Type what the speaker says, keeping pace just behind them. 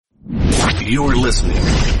You're listening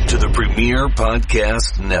to the Premier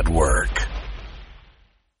Podcast Network.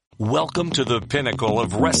 Welcome to the pinnacle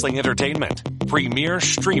of wrestling entertainment, Premier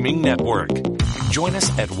Streaming Network. Join us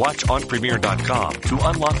at watchonpremier.com to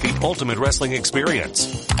unlock the ultimate wrestling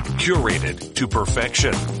experience. Curated to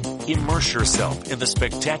perfection. Immerse yourself in the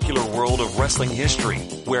spectacular world of wrestling history,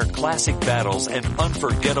 where classic battles and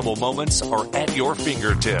unforgettable moments are at your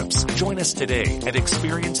fingertips. Join us today and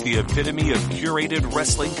experience the epitome of curated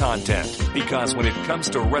wrestling content. Because when it comes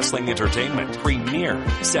to wrestling entertainment, Premier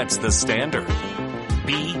sets the standard.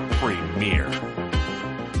 Be Premier.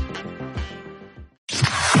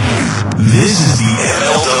 This is the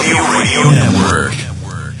MLW Radio Network.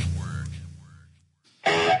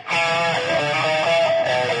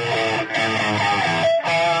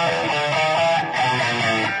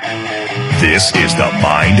 This is the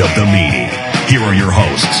Mind of the Meanie. Here are your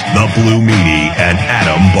hosts, the Blue Meanie and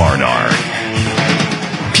Adam Barnard.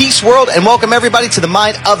 Peace, world, and welcome everybody to the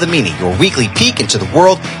Mind of the Meanie, your weekly peek into the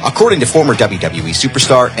world according to former WWE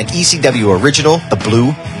superstar and ECW original, the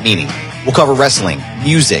Blue Meanie. We'll cover wrestling,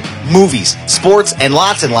 music, movies, sports, and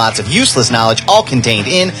lots of useless knowledge, all contained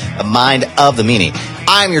in the Mind of the Meanie.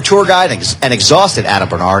 I'm your tour guide and exhausted Adam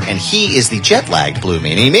Barnard, and he is the jet-lagged Blue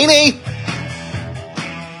Meanie. Meanie!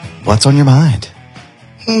 What's on your mind?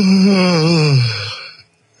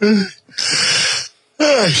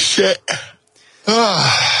 Oh, shit.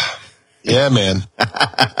 Yeah, man.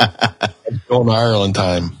 Going to Ireland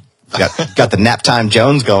time. Got the nap time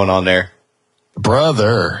Jones going on there.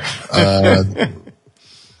 Brother. I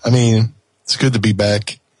mean, it's good to be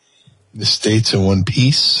back in the States in one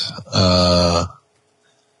piece.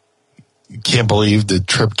 Can't believe the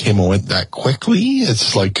trip came and went that quickly.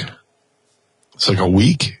 It's like a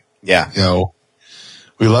week. Yeah. You know,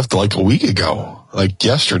 we left like a week ago, like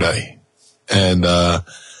yesterday. And,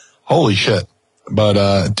 holy shit.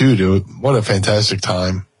 But, dude, what a fantastic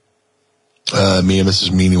time. Me and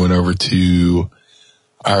Mrs. Meanie went over to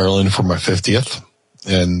Ireland for my 50th.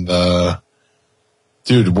 And,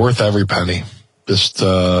 dude, worth every penny. Just, it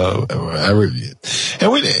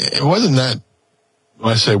wasn't that,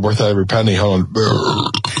 when I say worth every penny, hold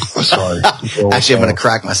on. Sorry. Actually, I'm going to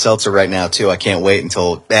crack my seltzer right now, too. I can't wait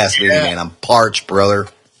until Ask Meanie, man. I'm parched, brother.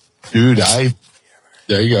 Dude,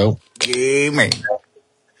 there you go. Gimme.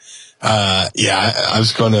 Yeah, I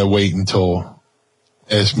was going to wait until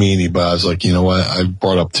Ask Meanie, but I was like, you know what? I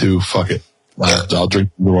brought up two. Fuck it. I'll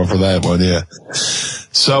drink the one for that one. Yeah.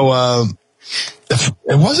 So,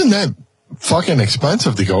 it wasn't that fucking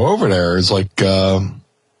expensive to go over there. It's like,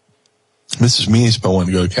 Mrs. Meanie's been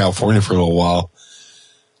wanting to go to California for a little while,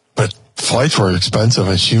 but flights were expensive,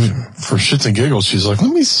 and she, for shits and giggles, she's like,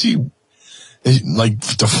 let me see. Like,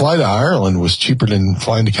 to fly to Ireland was cheaper than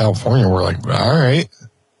flying to California. We're like, all right.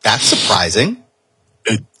 That's surprising.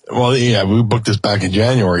 Well, yeah, we booked this back in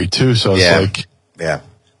January too, so it's like,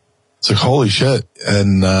 it's like, holy shit.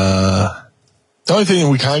 And, the only thing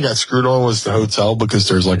we kind of got screwed on was the hotel, because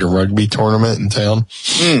there's like a rugby tournament in town.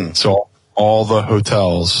 So all the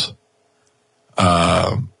hotels,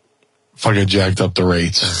 fucking jacked up the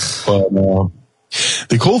rates. But,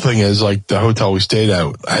 the cool thing is, like, the hotel we stayed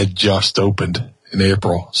at had just opened in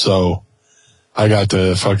April, so I got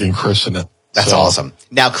to fucking christen it. That's awesome.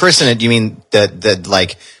 Now, christen it, you mean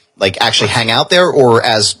the like actually hang out there, or,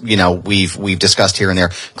 as you know, we've discussed here and there,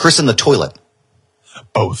 christen the toilet?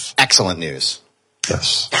 Both. Excellent news.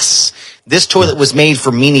 Yes. Yes. This toilet was made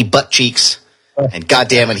for Meanie butt cheeks, and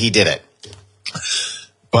goddamn it, he did it.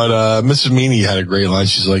 But Mrs. Meanie had a great line.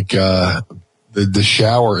 She's like, the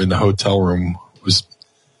shower in the hotel room was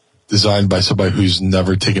designed by somebody who's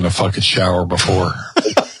never taken a fucking shower before.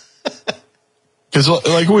 Because,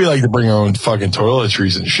 like, we like to bring our own fucking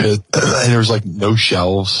toiletries and shit. And there's, like, no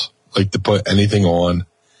shelves, like, to put anything on.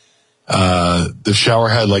 The shower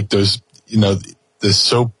had, like, those, you know,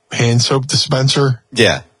 the hand soap dispenser.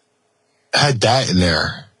 Yeah. Had that in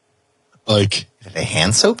there. Like. A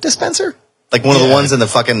hand soap dispenser? Like one of the ones in the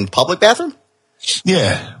fucking public bathroom?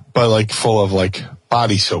 Yeah. But, like, full of, like,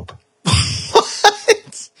 body soap.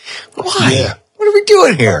 What? Why? Yeah. What are we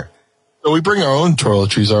doing here? So we bring our own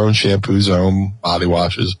toiletries, our own shampoos, our own body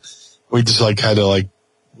washes. We just, like, had to, like,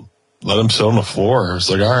 let them sit on the floor. It's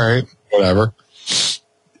like, all right, whatever.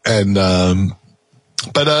 And, yeah,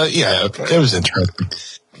 it was interesting.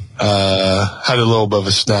 Had a little bit of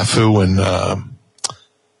a snafu and,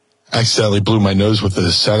 accidentally blew my nose with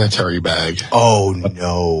a sanitary bag. Oh,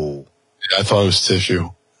 no. I thought it was tissue.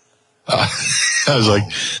 I was like,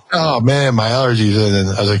 oh, man, my allergies. And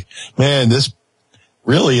I was like, man, this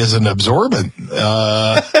really isn't absorbent. And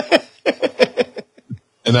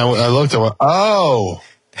I looked at it, oh,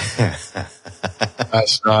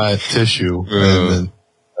 That's not tissue. And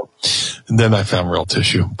then I found real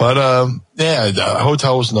tissue. But, the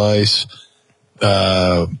hotel was nice.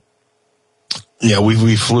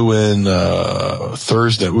 We flew in,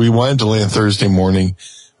 Thursday. We wanted to land Thursday morning.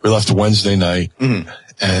 We left Wednesday night. Mm-hmm.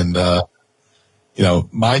 And,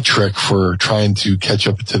 my trick for trying to catch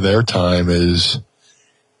up to their time is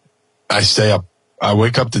I stay up. I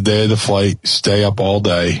wake up the day of the flight, stay up all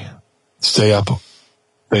day, stay up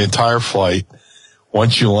the entire flight.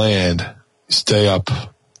 Once you land, stay up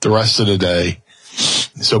the rest of the day.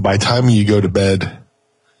 So by the time you go to bed,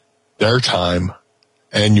 their time,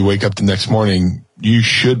 and you wake up the next morning, you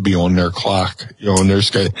should be on their clock, on their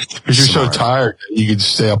schedule. Because you're so tired, you could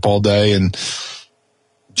stay up all day and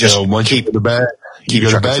just once you go to bed, you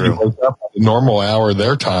wake up at the normal hour of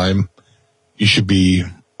their time, you should be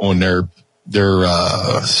on their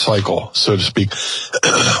cycle, so to speak,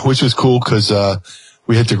 which was cool because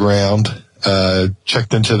we hit the ground,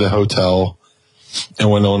 checked into the hotel, and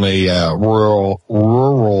went on a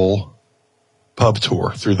rural pub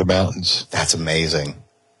tour through the mountains. That's amazing.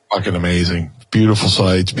 Fucking amazing. Beautiful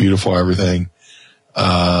sights, beautiful everything.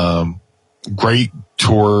 Great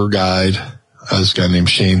tour guide. This guy named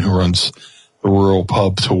Shane who runs the rural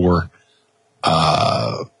pub tour.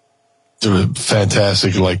 It was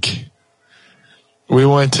fantastic. Like, we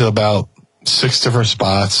went to about 6 different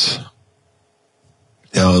spots,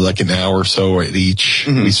 like an hour or so at each.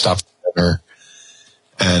 Mm-hmm. We stopped for dinner.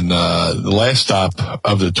 And the last stop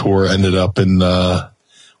of the tour ended up in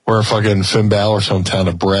where fucking Finn Balor's hometown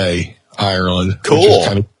of Bray, Ireland.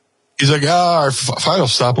 Cool. He's like, our final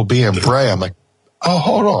stop will be in Bray. I'm like, oh,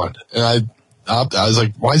 hold on. And I was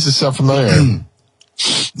like, why is this sound familiar?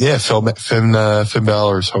 Yeah, Finn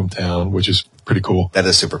Balor's hometown, which is pretty cool. That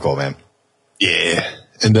is super cool, man. Yeah.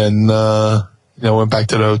 And then, went back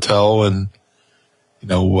to the hotel and,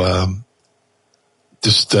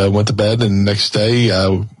 just went to bed, and the next day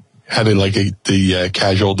had the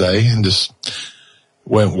casual day and just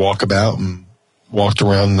went walkabout and walked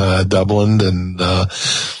around Dublin. And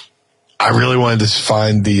I really wanted to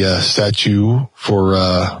find the statue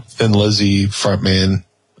for Thin Lizzy frontman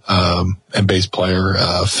and bass player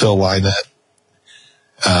Phil Lynott,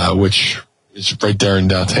 which is right there in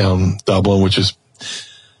downtown Dublin, which is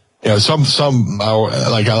I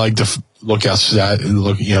like to look outside and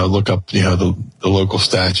look up, the local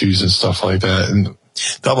statues and stuff like that. And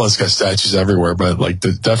Dublin's got statues everywhere, but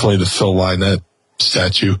definitely the Phil Lynott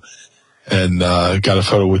statue, and, got a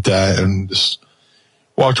photo with that and just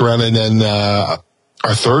walked around. And then,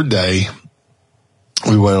 our third day,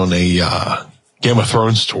 we went on a, Game of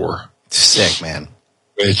Thrones tour. Sick, man.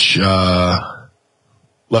 Which,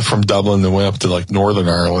 left from Dublin and went up to Northern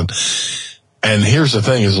Ireland. And here's the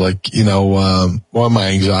thing is one of my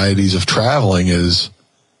anxieties of traveling is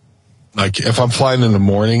if I'm flying in the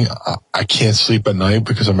morning, I can't sleep at night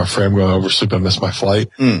because I'm afraid I'm going to oversleep and miss my flight.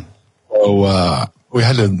 Mm. So, we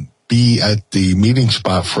had to be at the meeting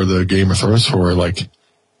spot for the Game of Thrones tour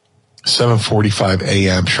 7:45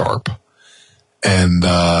 a.m. sharp. And,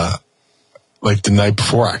 the night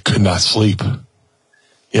before I could not sleep.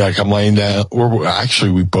 Yeah, I'm laying down.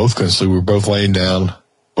 We both couldn't sleep. We were both laying down.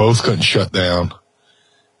 Both couldn't shut down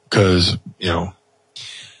because,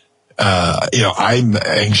 I'm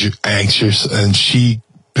anxious and she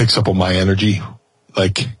picks up on my energy. I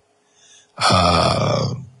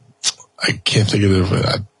can't think of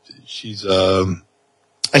it. She's, and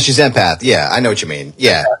she's empath. Yeah. I know what you mean.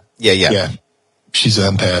 Yeah. She's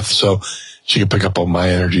an empath. So she can pick up on my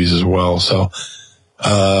energies as well. So,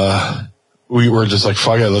 we were just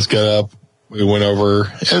fuck it. Let's get up. We went over,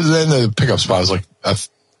 and then the pickup spot was a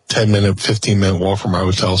 10-minute, 15-minute walk from our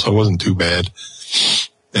hotel, so it wasn't too bad.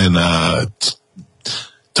 And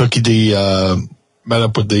met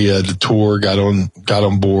up with the tour, got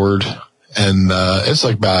on board, and it's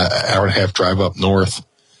about an hour and a half drive up north,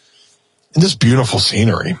 and just beautiful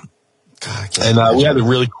scenery. God, and we had a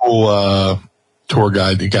really cool tour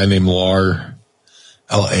guide, a guy named Lar,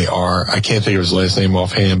 L-A-R. I can't think of his last name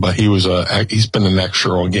offhand, but he's been an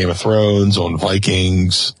extra on Game of Thrones, on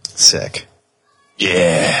Vikings. Sick.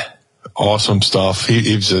 Yeah. Awesome stuff.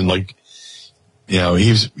 He was in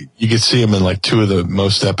you could see him in 2 of the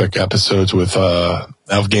most epic episodes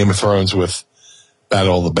of Game of Thrones with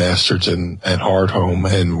Battle of the Bastards and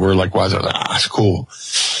Hardhome. And we're wow, it's cool.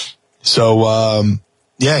 So,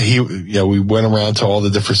 we went around to all the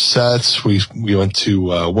different sets. We went to,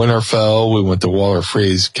 Winterfell. We went to Walder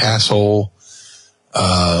Frey's castle.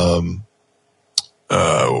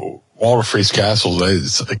 Walder Frey's castle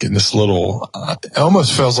is in this little, it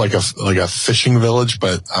almost feels like a fishing village,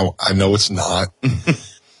 but I know it's not.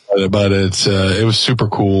 but it was super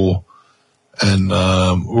cool. And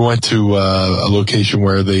we went to a location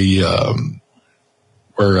where they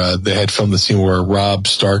had filmed the scene where Robb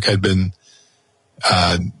Stark had been,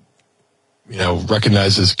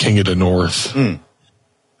 recognized as King of the North. And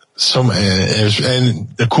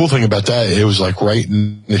the cool thing about that, it was like right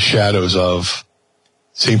in the shadows of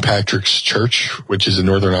St. Patrick's Church, which is in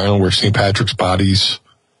Northern Ireland, where St. Patrick's body's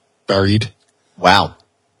buried. Wow.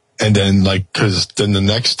 And then, because then the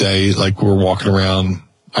next day, we were walking around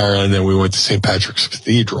Ireland, and we went to St. Patrick's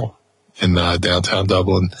Cathedral in downtown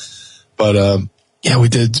Dublin. But we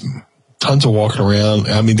did tons of walking around.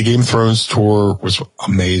 I mean, the Game of Thrones tour was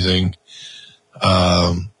amazing.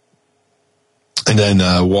 And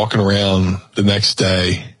then walking around the next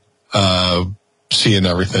day, seeing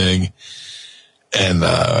everything. And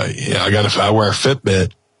I wear a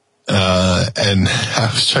Fitbit, and I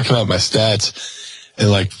was checking out my stats.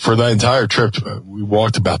 And for that entire trip, we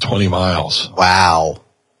walked about 20 miles. Wow.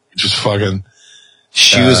 Just fucking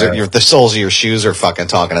shoes the soles of your shoes are fucking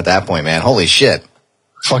talking at that point, man. Holy shit.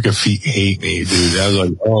 Fucking feet hate me, dude. I was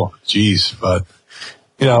like, oh, geez. But,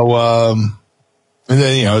 and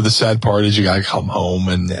then, the sad part is you gotta come home,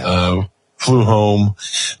 and, flew home.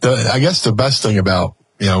 I guess the best thing about,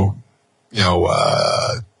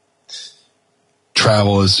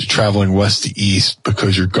 travel is traveling west to east,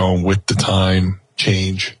 because you're going with the time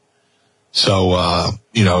change. So,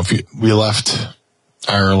 we left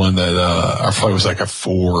Ireland at, our flight was at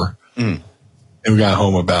 4, and we got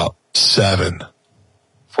home about 7.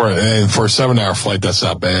 For a 7-hour flight, that's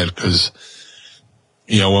not bad, because,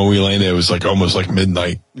 when we landed, it was almost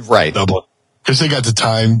midnight. Right. Dublin. Because they got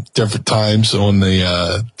different times on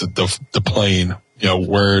the plane,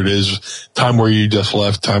 where it is, time where you just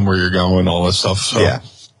left, time where you're going, all that stuff. So, yeah.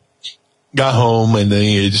 Got home, and then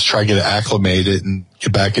you just try to get acclimated and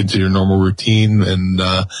get back into your normal routine. And,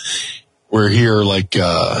 we're here, a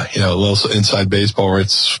little inside baseball, where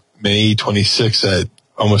it's May 26th at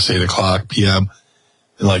almost 8:00 p.m.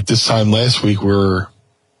 And this time last week, we're,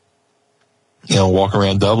 walking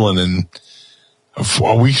around Dublin, and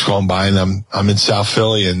a week's gone by, and I'm in South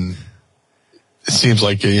Philly, and it seems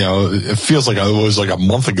like, it feels like it was a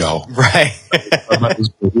month ago. Right. It was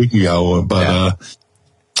a week ago, but,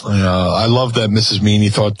 I love that Mrs. Meany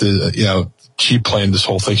thought that, she planned this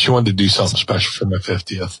whole thing. She wanted to do something special for my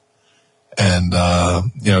 50th. And,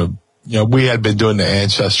 we had been doing the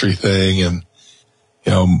ancestry thing, and,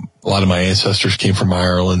 a lot of my ancestors came from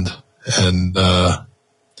Ireland, and, my,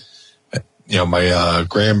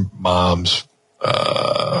 grandmom's,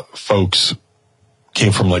 folks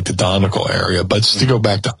came from the Donegal area, but just to go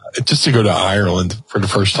to Ireland for the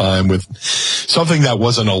first time with something that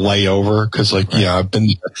wasn't a layover. Cause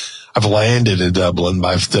I've landed in Dublin, but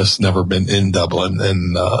I've just never been in Dublin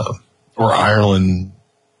and, or Ireland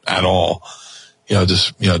at all.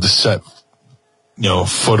 Just set,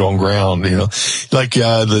 foot on ground,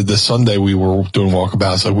 the Sunday we were doing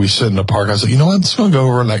walkabouts, we sit in the park. I was like, what? I'm just going to go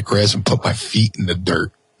over in that grass and put my feet in the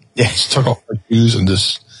dirt. Yeah. Just took off my shoes and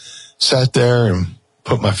just sat there and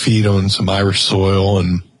put my feet on some Irish soil.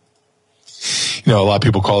 And, a lot of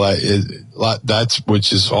people call that's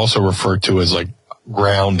which is also referred to as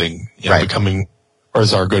grounding, right. Becoming, or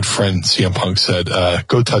as our good friend CM Punk said,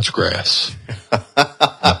 go touch grass.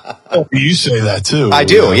 You say that too. I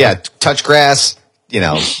do. Yeah. Touch grass,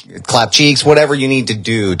 clap cheeks, whatever you need to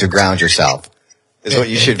do to ground yourself is what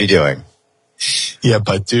you should be doing. Yeah.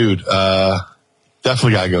 But dude,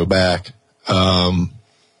 definitely gotta go back.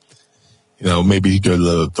 Maybe go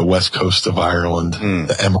to the west coast of Ireland,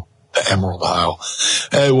 the Emerald Isle.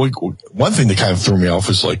 One thing that kind of threw me off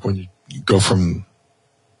is when you go from,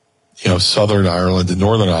 Southern Ireland to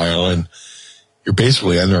Northern Ireland, you're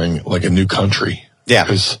basically entering a new country. Yeah.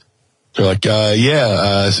 Because they're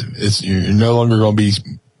you're no longer going to be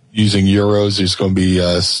using euros. It's going to be,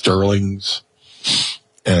 sterlings.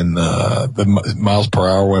 And, the miles per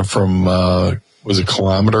hour went from, was it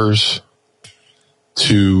kilometers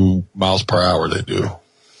to miles per hour they do,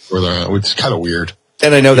 which is kind of weird.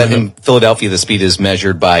 And I know that in Philadelphia, the speed is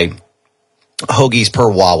measured by hoagies per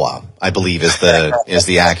wawa, I believe is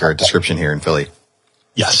the accurate description here in Philly.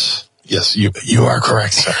 Yes, you are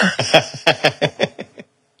correct, sir.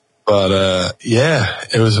 But,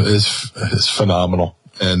 it's phenomenal.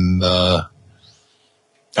 And,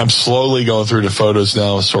 I'm slowly going through the photos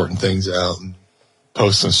now, sorting things out and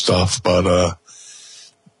posting stuff, but,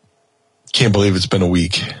 can't believe it's been a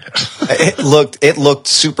week. It looked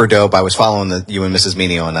super dope. I was following you and Mrs.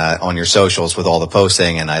 Meany on your socials with all the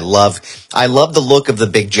posting, and I love the look of the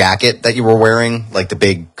big jacket that you were wearing, the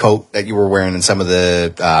big coat that you were wearing in some of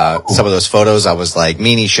those photos. I was like,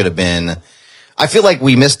 Meany should have been I feel like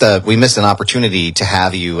we missed an opportunity to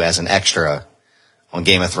have you as an extra on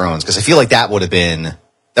Game of Thrones, because I feel like that would have been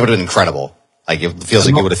incredible. Like, it feels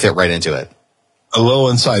like you would have fit right into it. A little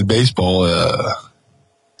inside baseball.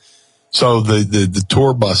 So the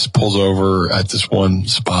tour bus pulls over at this one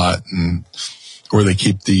spot, and where they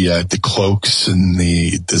keep the cloaks and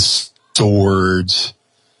the swords,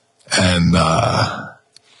 and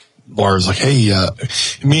Laura's like, hey,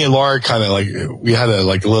 me and Laura kind of like, we had a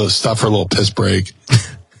little stuff for a little piss break.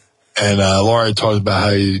 And Laura talked about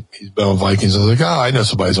how he's been on Vikings. I was like, I know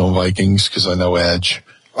somebody's on Vikings because I know Edge.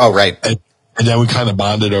 Oh, right. And then we kind of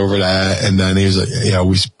bonded over that. And then he was like,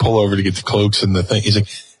 we pull over to get the cloaks and the thing. He's like,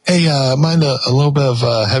 hey, mind a little bit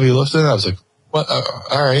of heavy lifting? I was like, what?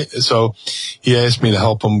 All right. So he asked me to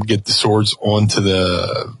help him get the swords onto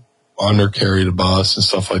the undercarry of the bus and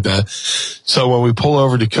stuff like that. So when we pull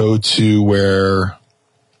over to go to where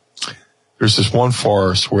there's this one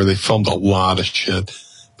forest where they filmed a lot of shit,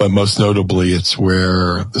 but most notably it's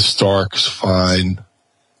where the Starks find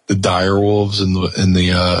the dire wolves in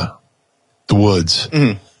the woods.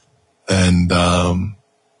 Mm-hmm. And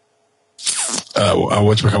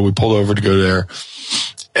we pulled over to go there.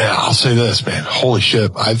 And I'll say this, man, holy shit,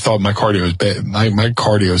 I thought my cardio was bad. My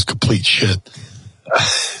cardio is complete shit.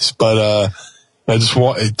 But I just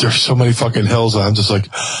there's so many fucking hills, and I'm just like,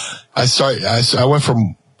 I went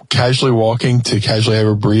from casually walking to casually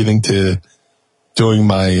ever breathing to doing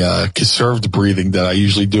my conserved breathing that I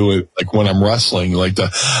usually do it like when I'm wrestling, like the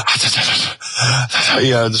just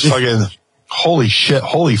fucking holy shit,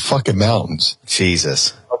 holy fucking mountains,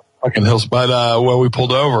 Jesus, fucking hills. But when we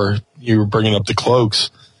pulled over, you were bringing up the cloaks.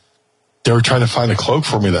 They were trying to find a cloak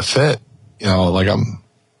for me that fit, like I'm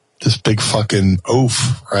this big fucking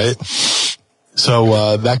oaf, right?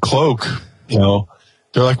 So that cloak, they're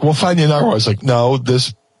like, we'll find you another one. I was like, no,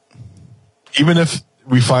 even if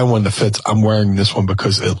we find one that fits, I'm wearing this one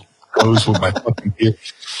because it goes with my fucking gear.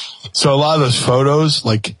 So a lot of those photos,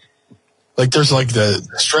 like there's like the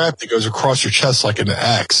strap that goes across your chest like an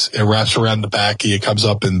X. It wraps around the back and it comes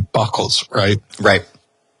up in buckles, right? Right.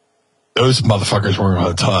 Those motherfuckers weren't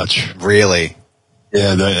going to touch. Really?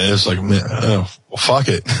 Yeah, it's like, man, well, fuck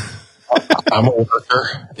it. I'm a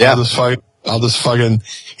worker. Yeah. I'll just fucking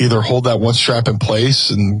either hold that one strap in place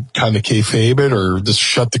and kind of kayfabe it, or just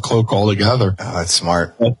shut the cloak altogether. Oh, that's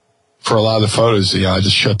smart. For a lot of the photos, I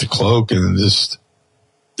just shut the cloak and it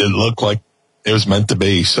looked like it was meant to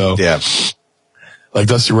be. So, yeah. Like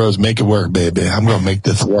Dusty Rhodes, make it work, baby. I'm going to make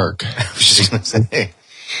this work. I was just going to say,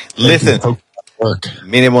 listen. Work.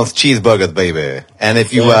 Minimum cheeseburger, baby. And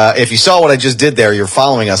if you saw what I just did there, you're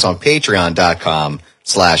following us on patreon.com/Mind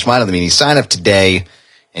of the Meanie. Sign up today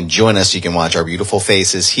and join us. You can watch our beautiful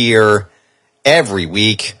faces here every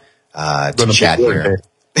week, to chat here.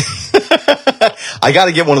 I got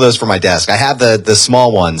to get one of those for my desk. I have the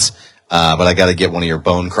small ones, but I got to get one of your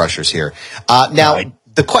bone crushers here. Now,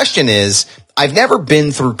 the question is, I've never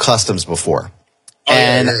been through customs before.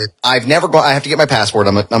 And I've never gone. I have to get my passport.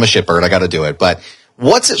 I'm a shitbird. I got to do it. But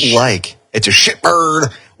what's it like? It's a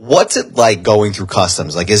shitbird. What's it like going through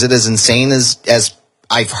customs? Like, is it as insane as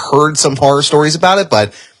I've heard some horror stories about it?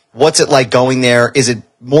 But what's it like going there? Is it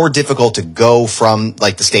more difficult to go from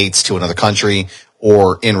like the States to another country,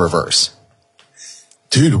 or in reverse?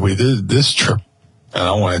 Dude, we did this trip. I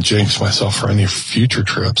don't want to jinx myself for any future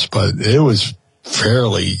trips, but it was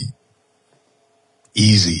fairly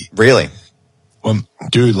easy. Really? Well,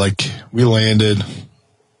 dude, like we landed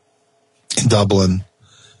in Dublin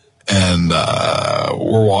and,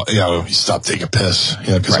 we stopped taking a piss,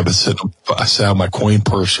 cause I've been I sat on my coin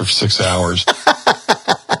purse for 6 hours.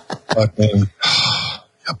 I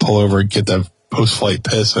pull over and get that post-flight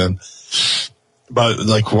piss in. But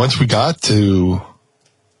like once we got to,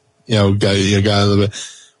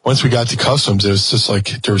 once we got to customs, it was just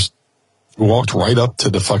like, we walked right up to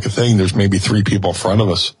the fucking thing. There's maybe 3 people in front of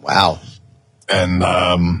us. Wow. And,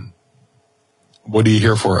 what are you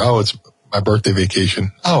here for? Oh, it's my birthday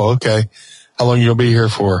vacation. Oh, okay. How long you gonna be here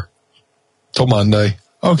for? Till Monday.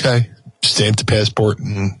 Okay. Stamped the passport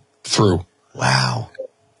and through. Wow.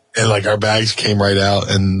 And like our bags came right out,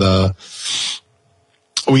 and,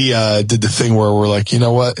 we, did the thing where we're like, you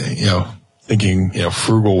know what? Thinking,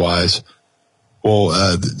 frugal wise.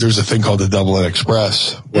 Well, there's a thing called the Dublin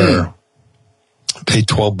Express where you pay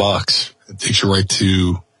 $12. It takes you right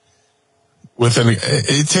to,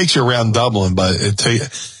 it takes you around Dublin, but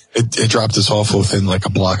it dropped us off within like a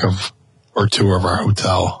block or 2 of our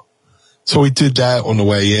hotel. So we did that on the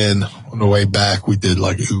way in. On the way back, we did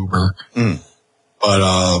like Uber.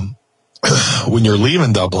 But when you're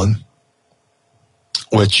leaving Dublin,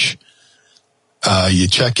 which You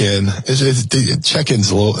check in.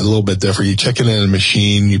 Check-in's a little bit different. You check in a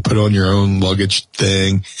machine. You put on your own luggage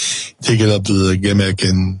thing. Take it up to the gimmick,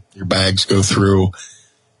 and your bags go through.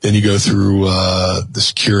 Then you go through the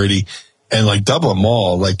security. And like Dublin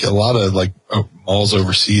Mall, like a lot of like malls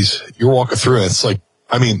overseas, you're walking through it. It's like,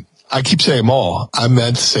 I mean, I keep saying mall. I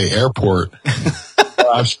meant to say airport.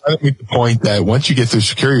 I was trying to make the point that once you get through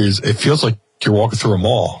security, it feels like you're walking through a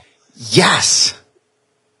mall. Yes.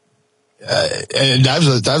 And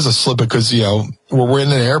that was a slip because, you know, we're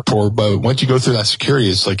in an airport, but once you go through that security,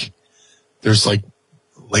 it's like, there's like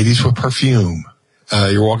ladies with perfume.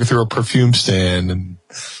 You're walking through a perfume stand and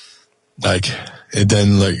like, and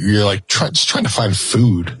then like, you're like just trying to find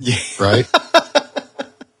food. Yeah. Right.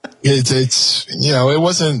 It's, you know, it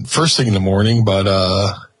wasn't first thing in the morning, but,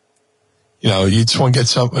 you know, you just want to get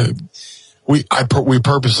something. We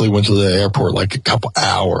purposely went to the airport like a couple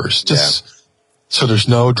hours just, so there's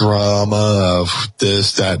no drama of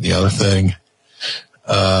this, that, and the other thing.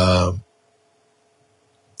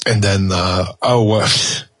 And then,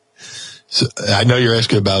 so I know you're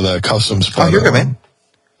asking about customs. Oh, you're good, man.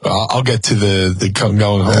 I'll get to the going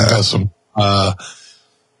home custom.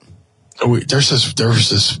 There was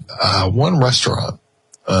this one restaurant,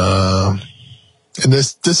 and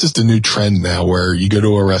this is the new trend now where you go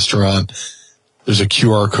to a restaurant, there's a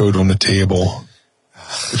QR code on the table,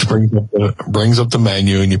 which brings up the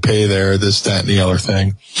menu, and you pay there, this, that, and the other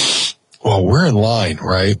thing. Well, we're in line,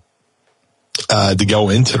 right, to go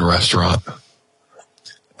into the restaurant,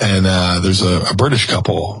 and there's a British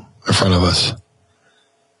couple in front of us,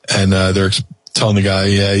 and they're telling the guy,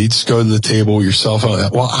 yeah, you just go to the table with your cell phone.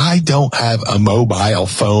 Well, I don't have a mobile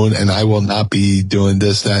phone, and I will not be doing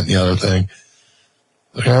this, that, and the other thing.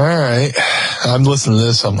 Like, all right. I'm listening to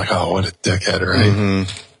this. I'm like, oh, what a dickhead, right?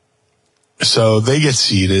 Mm-hmm. So they get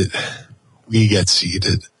seated. We get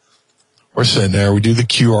seated. We're sitting there. We do the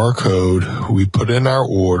QR code. We put in our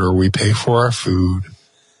order. We pay for our food.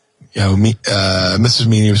 You know, Mrs.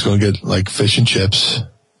 Meany was going to get like fish and chips.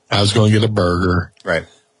 I was going to get a burger. Right.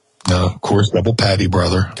 No, of course, double patty,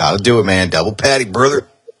 brother. Gotta do it, man. Double patty, brother.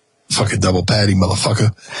 Fucking double patty,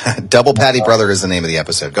 motherfucker. Double patty, brother is the name of the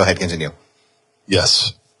episode. Go ahead, continue.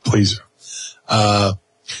 Yes, please. So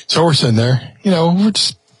we're sitting there, you know, we're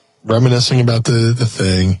just reminiscing about the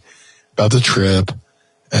thing, about the trip,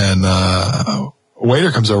 and a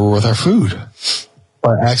waiter comes over with our food.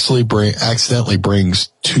 But accidentally brings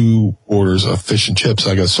 2 orders of fish and chips.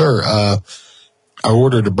 I go, sir, I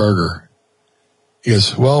ordered a burger. He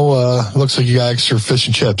goes, well, looks like you got extra fish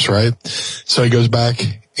and chips, right? So he goes back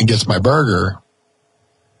and gets my burger,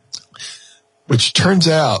 which turns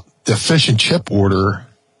out the fish and chip order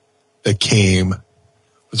that came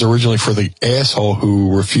was originally for the asshole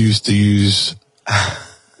who refused to use, I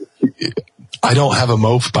don't have a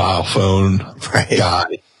mobile phone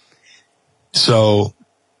guy. So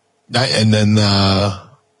and then,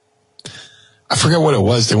 I forget what it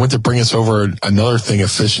was. They went to bring us over another thing of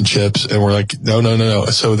fish and chips, and we're like, no.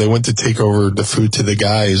 So they went to take over the food to the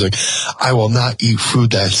guy. He's like, I will not eat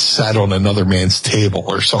food that sat on another man's table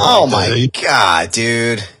or something. Oh, like my God,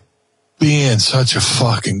 dude. Being such a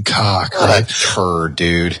fucking cock, right? Turd,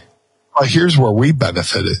 dude. Well, here's where we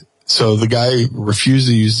benefited. So the guy refused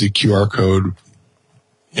to use the QR code,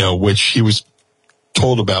 you know, which he was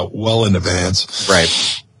told about well in advance. Right.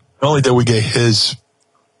 Not only did we get his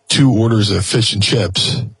 2 orders of fish and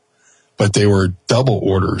chips, but they were double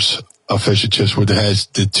orders of fish and chips, where it has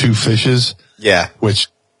the 2 fishes. Yeah. Which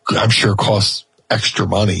I'm sure costs extra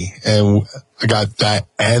money. And I got that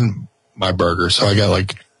and my burger. So I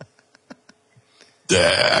got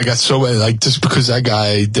so many, like, just because that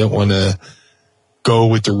guy didn't want to go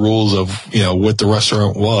with the rules of, you know, what the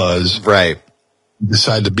restaurant was. Right.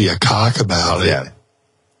 Decided to be a cock about it. Yeah.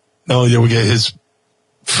 Not only did we get his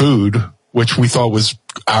food, which we thought was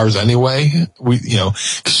ours anyway.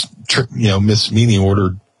 Miss Meany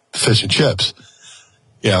ordered fish and chips,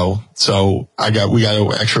 you know, so we got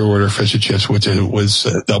an extra order of fish and chips, which was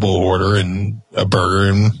a double order and a burger,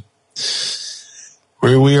 and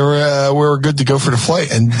we were good to go for the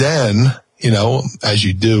flight. And then, you know, as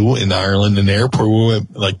you do in Ireland in the airport, we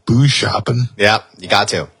went like booze shopping. Yeah, you got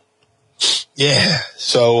to. Yeah.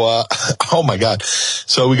 So, oh my God.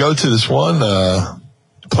 So we go to this one,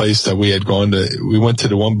 place that we had gone to. We went to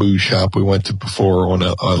the one booze shop we went to before on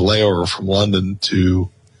a layover from London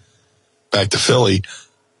back to Philly.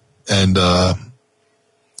 And, I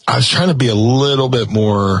was trying to be a little bit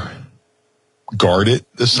more guarded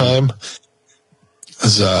this time.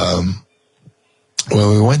 As, when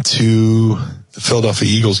we went to the Philadelphia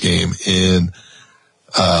Eagles game in,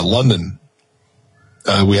 London,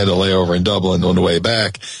 we had a layover in Dublin on the way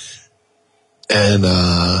back. and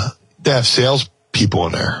they have sales people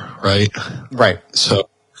in there, right? Right. So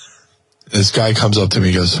this guy comes up to me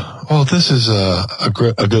and goes, well, this is a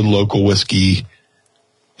good local whiskey.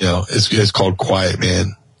 You know, it's called Quiet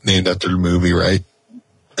Man, named after the movie, right?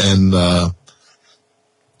 And the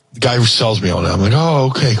guy who sells me on it, I'm like, oh,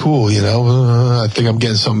 okay, cool. You know, I think I'm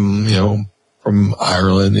getting some, you know, from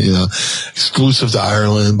Ireland, you know, exclusive to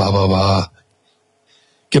Ireland, blah, blah, blah.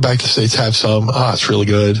 Get back to the States, have some. Ah, it's really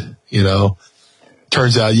good, you know.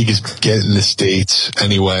 Turns out you can get it in the States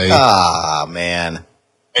anyway. Ah, man.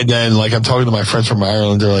 And then, like, I'm talking to my friends from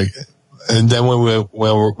Ireland. They're like, and then when we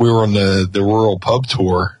were on the rural pub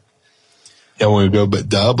tour, and when we go to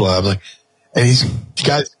Dublin, I'm like, and he's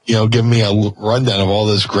got, you know, giving me a rundown of all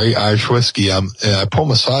this great Irish whiskey. And I pull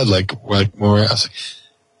him aside, like when I was like,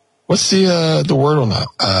 what's the word on that?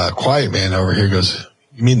 Quiet Man over here. He goes,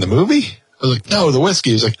 you mean the movie? I was like, no, the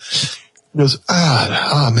whiskey. He's like, he goes,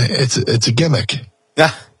 man, it's a gimmick.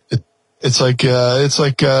 Yeah. It's like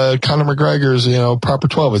Conor McGregor's, you know, Proper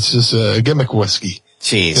 12. It's just a gimmick whiskey.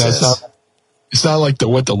 Jesus. You know, it's not like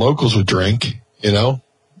what the locals would drink, you know?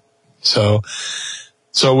 So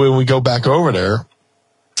when we go back over there,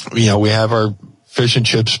 you know, we have our fish and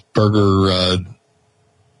chips burger,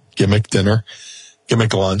 gimmick dinner,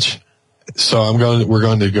 gimmick lunch. So we're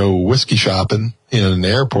going to go whiskey shopping, you know, in the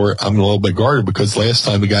airport. I'm a little bit guarded because last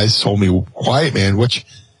time the guys told me Quiet Man, which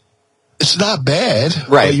it's not bad.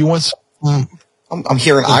 Right. But you want some, I'm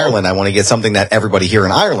here in Ireland. I want to get something that everybody here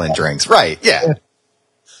in Ireland drinks. Right. Yeah.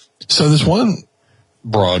 So this one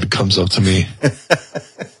broad comes up to me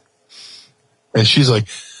and she's like,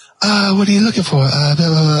 what are you looking for?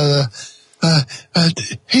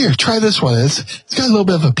 Here, try this one. It's got a little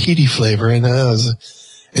bit of a peaty flavor. And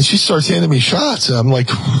she starts handing me shots. And I'm like,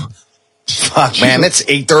 fuck, man, it's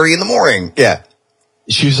 8:30 in the morning. Yeah.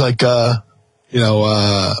 She's like, you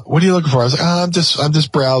know, what are you looking for? I was like, I'm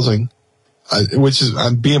just browsing,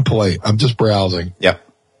 I'm being polite. I'm just browsing. Yep.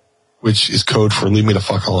 Which is code for leave me the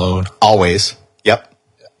fuck alone. Always. Yep.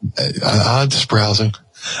 I'm just browsing.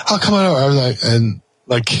 Oh, come on over. I was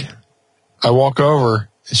like, I walk over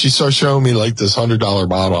and she starts showing me like this $100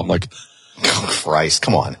 bottle. I'm like, oh, Christ,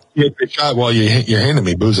 come on. Well, you're handing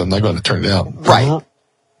me booze. I'm not going to turn it down. Right.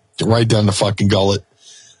 Right down the fucking gullet.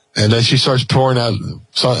 And then she starts pouring out,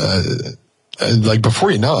 and like before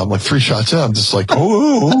you know it, I'm like 3 shots in. I'm just like,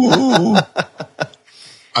 ooh.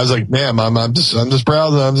 I was like, ma'am, I'm just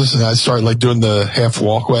browsing. I start like doing the half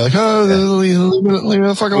walkway, like, leave me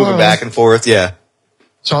the fuck alone. Moving back and forth, yeah.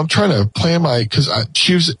 So I'm trying to plan because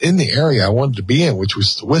she was in the area I wanted to be in, which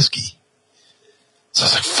was the whiskey. So I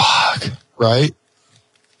was like, fuck, right?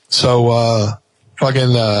 So,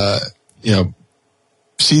 you know,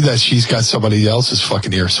 see that she's got somebody else's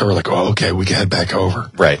fucking ear. So we're like, oh, okay, we can head back over.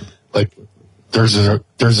 Right. Like, there's a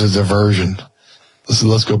diversion.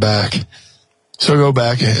 Let's go back. So I go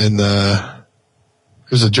back and,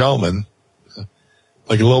 there's a gentleman,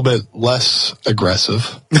 like a little bit less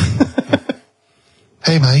aggressive.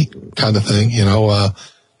 Hey, mate, kind of thing, you know,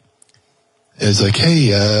 it's like,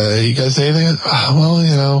 hey, you guys need anything? Well,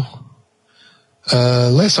 you know,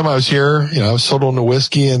 last time I was here, you know, I was sold on the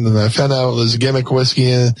whiskey and then I found out it was a gimmick whiskey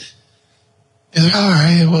and he's like, all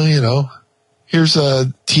right, well, you know, here's,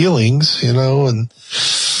 Teelings, you know, and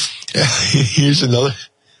here's another,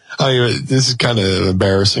 this is kind of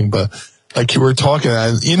embarrassing, but like you were talking,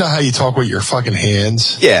 you know how you talk with your fucking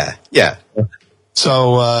hands? Yeah. Yeah.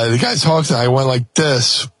 So, the guy talks and I went like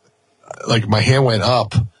this, like my hand went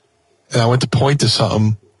up and I went to point to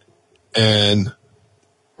something and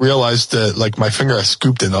realized that like my finger, I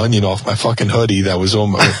scooped an onion off my fucking hoodie that was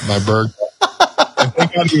on my burger. And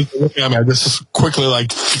thank God he was looking at me. I just quickly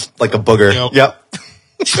like a booger. You know, yep.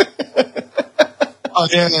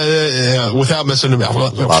 Yeah, without missing him out.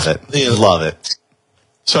 Love it. You know, Love it.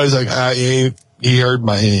 So he's like, he heard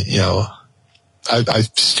my, you know, I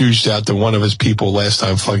stooged out to one of his people last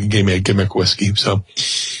time, fucking gave me a gimmick whiskey. So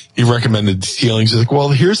he recommended Teelings. He's like, well,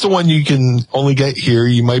 here's the one you can only get here.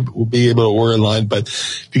 You might be able to order online, but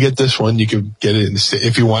if you get this one, you can get it in the States.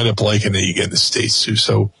 If you wind up liking it, you get it in the States too.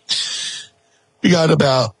 So we got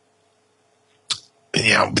about,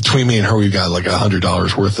 you know, between me and her, we got like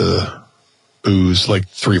 $100 worth of booze, like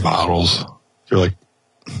 3 bottles. They're like,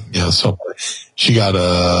 you know, so she got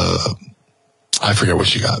I forget what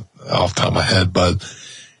she got off the top of my head, but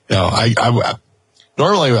you know, I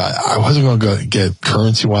normally I wasn't going to go get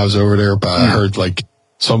currency while I was over there, but I heard like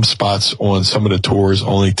some spots on some of the tours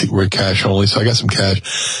were cash only. So I got some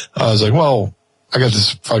cash. I was like, well, I got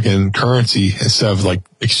this fucking currency instead of like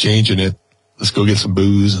exchanging it. Let's go get some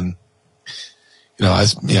booze. And, you know, I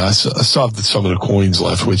still have some of the coins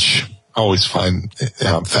left, which always find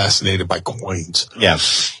I'm fascinated by coins. Yeah.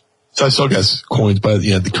 So I still got coins, but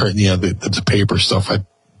the paper stuff.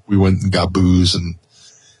 We went and got booze and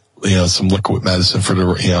some liquid medicine for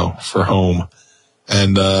for home,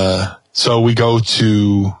 and so we go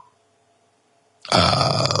to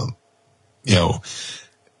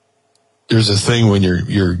there's a thing when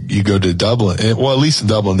you go to Dublin, well, at least in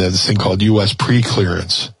Dublin, there's this thing called U.S.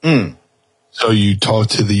 pre-clearance. Mm. So you talk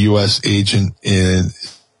to the U.S. agent and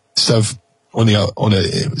stuff when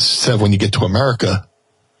you get to America,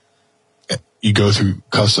 you go through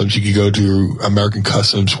customs. You can go to American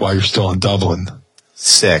customs while you're still in Dublin.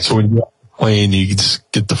 Sick. So when you're on the plane, you can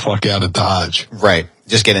just get the fuck out of Dodge. Right.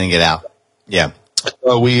 Just get in and get out. Yeah.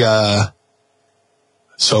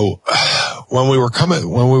 So when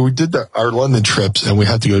we did our London trips and we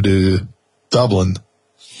had to go to Dublin,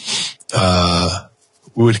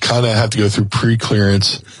 we would kind of have to go through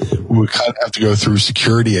pre-clearance. We would kind of have to go through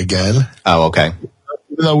security again. Oh, okay.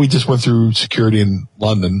 Even though we just went through security in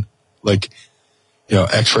London, like,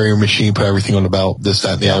 X-ray machine, put everything on the belt, this,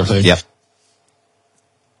 that, and the other thing. Yep.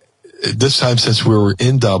 This time, since we were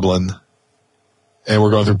in Dublin and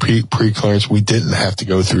we're going through pre-clearance, we didn't have to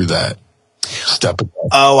go through that step.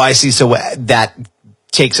 Oh, I see. So that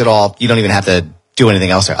takes it all. You don't even have to do anything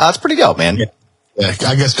else there. Oh, that's pretty dope, man. Yeah,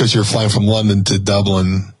 I guess because you're flying from London to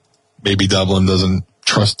Dublin, maybe Dublin doesn't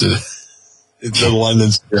trust it. The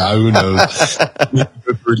London's, who knows? You can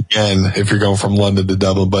go through it again if you're going from London to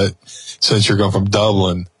Dublin, but since you're going from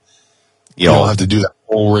Dublin, you don't have to do that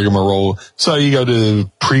whole rigmarole. So you go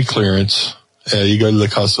to pre-clearance, you go to the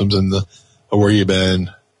customs and where you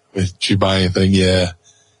been, did you buy anything? Yeah.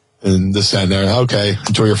 And this, that, and there. Okay,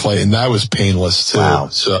 enjoy your flight. And that was painless too. Wow.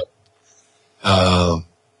 So,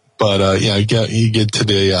 you get to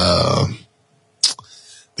the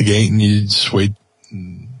gate and you just wait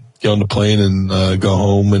and get on the plane and go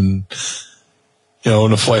home and,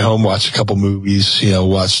 on the flight home, watch a couple movies,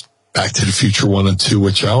 watch Back to the Future 1 and 2,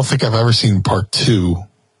 which I don't think I've ever seen part 2.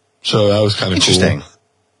 So that was kind of interesting. Cool.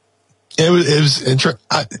 It was interesting.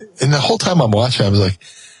 And the whole time I'm watching, I was like,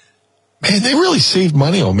 man, they really saved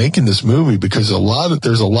money on making this movie because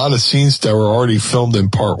there's a lot of scenes that were already filmed in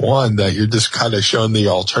part 1 that you're just kind of showing the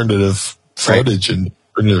alternative footage and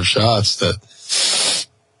alternative shots that,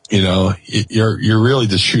 you're really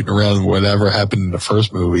just shooting around whatever happened in the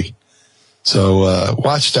first movie. So,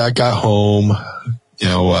 watched that, got home,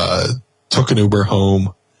 took an Uber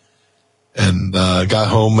home and, got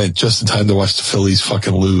home at just in time to watch the Phillies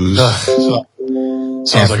fucking lose. So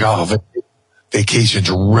I was like, vacation's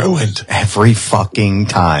ruined. Every fucking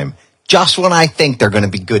time. Just when I think they're going to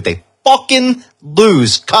be good, they fucking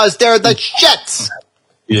lose because they're the shits.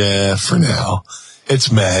 Yeah, for now.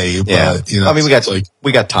 It's May, yeah. But,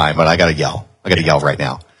 we got time, but I got to yell. I got to yell right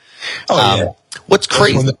now. Oh, yeah. What's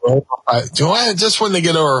crazy? Just when they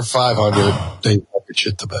get over 500, they fucking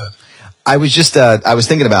shit the bed. I was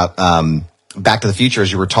thinking about, Back to the Future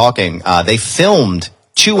as you were talking. They filmed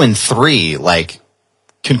 2 and 3,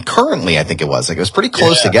 concurrently, I think it was. It was pretty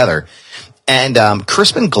close together. And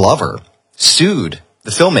Crispin Glover sued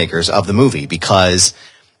the filmmakers of the movie because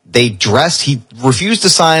he refused to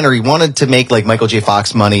sign, or he wanted to make Michael J.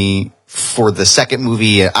 Fox money for the second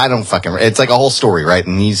movie. It's like a whole story, right?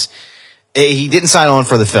 And he didn't sign on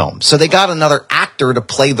for the film. So they got another actor to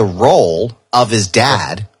play the role of his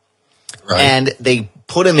dad. Right. And they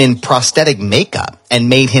put him in prosthetic makeup and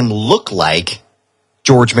made him look like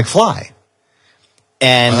George McFly.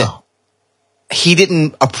 And he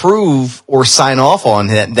didn't approve or sign off on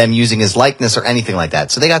them using his likeness or anything like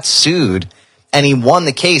that. So they got sued, and he won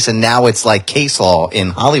the case. And now it's like case law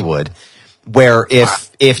in Hollywood, where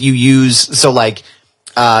if you use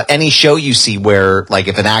any show you see where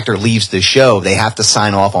if an actor leaves the show, they have to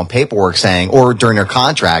sign off on paperwork saying, or during their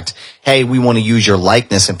contract, hey, we want to use your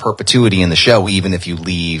likeness in perpetuity in the show, even if you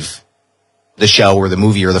leave the show or the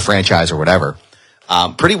movie or the franchise or whatever.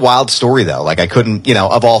 Pretty wild story though. I couldn't,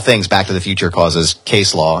 of all things, Back to the Future causes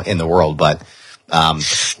case law in the world, but,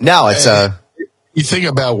 no, it's, you think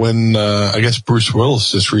about when, I guess Bruce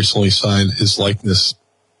Willis just recently signed his likeness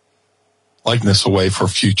away for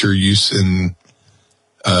future use in,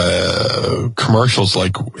 commercials,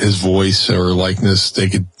 like his voice or likeness. They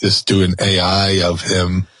could just do an AI of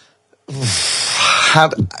him. I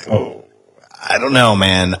don't know,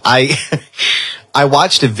 man. I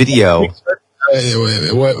watched a video.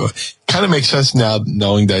 It kind of makes sense now,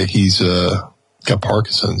 knowing that he's got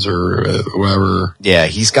Parkinson's or whatever. Yeah,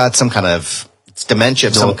 he's got some kind of dementia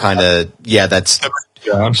of some kind of. Yeah, that's.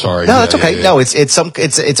 Yeah, I'm sorry. No, that's okay. Yeah. No, it's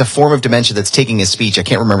a form of dementia that's taking his speech. I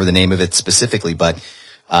can't remember the name of it specifically, but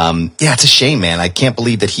it's a shame, man. I can't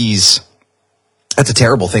believe that he's That's a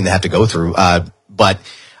terrible thing to have to go through. But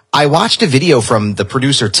I watched a video from the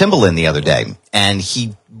producer Timbaland the other day, and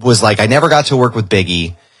he was like, I never got to work with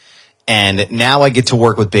Biggie, and now I get to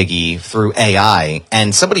work with Biggie through AI.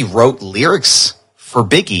 And somebody wrote lyrics for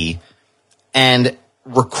Biggie and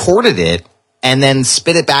recorded it and then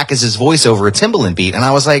spit it back as his voice over a Timbaland beat. And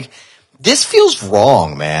I was like, this feels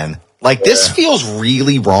wrong, man. Like, this feels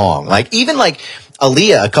really wrong. Like, even like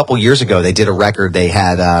Aaliyah, a couple years ago, they did a record. They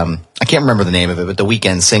had, I can't remember the name of it, but The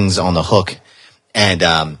Weeknd sings on the hook.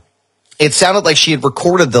 And it sounded like she had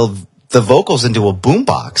recorded the vocals into a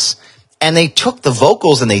boombox. And they took the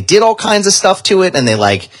vocals and they did all kinds of stuff to it. And they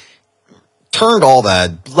like turned all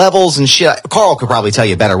the levels and shit. Carl could probably tell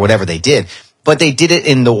you better, whatever they did. But they did it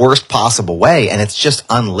in the worst possible way. And it's just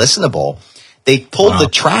unlistenable. They pulled the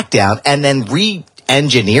track down and then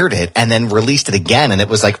re-engineered it and then released it again. And it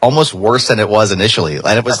was like almost worse than it was initially.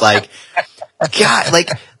 And it was like, God,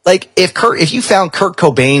 like if you found Kurt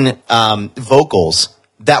Cobain vocals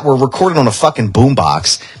that were recorded on a fucking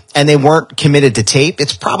boombox and they weren't committed to tape,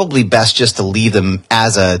 it's probably best just to leave them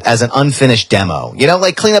as an unfinished demo. You know,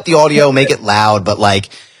 like clean up the audio, make it loud, but like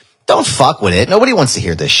don't fuck with it. Nobody wants to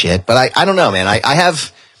hear this shit. But I don't know, man. I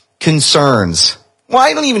have concerns. Well,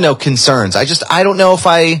 I don't even know concerns. I don't know if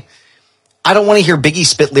I don't want to hear Biggie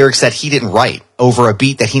spit lyrics that he didn't write over a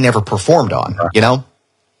beat that he never performed on, you know?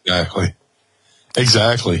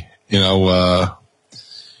 Exactly. You know,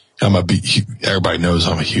 everybody knows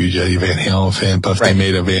I'm a huge Eddie Van Halen fan, but if they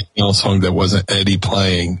made a Van Halen song that wasn't Eddie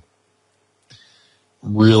playing,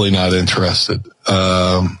 really not interested.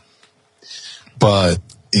 But,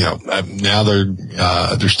 you know, now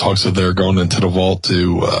there's talks that they're going into the vault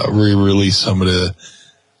to re-release some of the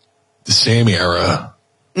Sammy era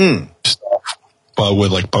stuff, but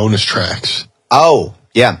with like bonus tracks. Oh,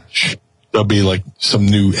 yeah. There'll be like some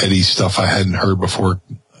new Eddie stuff I hadn't heard before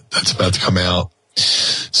that's about to come out.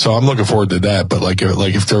 So I'm looking forward to that. But like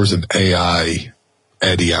if there was an AI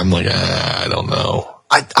Eddie, I'm like, I don't know.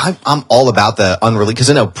 I'm all about the unreleased, because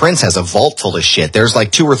I know Prince has a vault full of shit. There's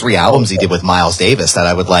like 2 or 3 albums he did with Miles Davis that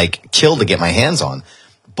I would like kill to get my hands on.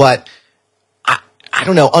 But I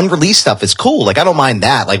don't know, unreleased stuff is cool. Like I don't mind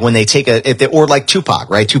that. Like when they take or like Tupac,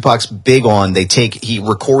 right? Tupac's big on, he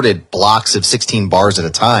recorded blocks of 16 bars at a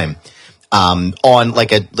time, on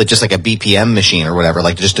just like a BPM machine or whatever,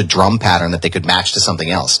 like just a drum pattern that they could match to something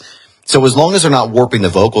else. So as long as they're not warping the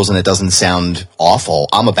vocals and it doesn't sound awful,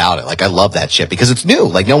 I'm about it. Like I love that shit because it's new.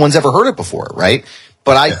 Like no one's ever heard it before, right?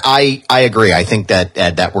 But I agree. I think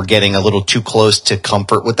that we're getting a little too close to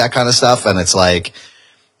comfort with that kind of stuff. And it's like,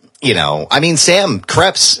 you know, I mean, Sam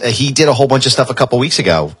Krebs, he did a whole bunch of stuff a couple weeks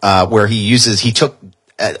ago, where he took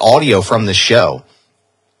audio from the show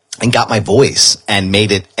and got my voice and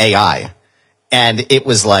made it AI. And it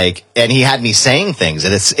was like, and he had me saying things,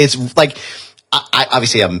 and it's like, I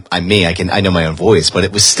obviously I'm me. I know my own voice, but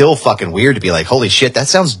it was still fucking weird to be like, holy shit, that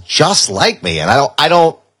sounds just like me. And I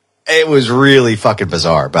don't, it was really fucking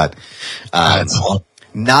bizarre, but,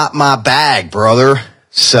 not my bag, brother.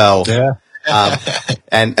 So,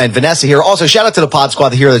 and Vanessa here. Also, shout out to the Pod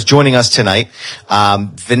Squad here that's joining us tonight.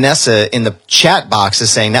 Vanessa in the chat box is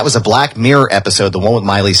saying that was a Black Mirror episode, the one with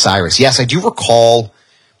Miley Cyrus. Yes, I do recall.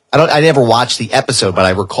 I never watched the episode, but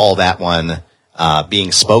I recall that one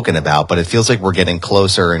being spoken about. But it feels like we're getting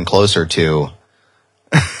closer and closer to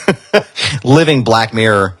living Black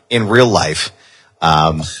Mirror in real life.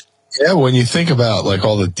 Yeah, when you think about like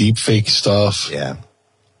all the deep fake stuff,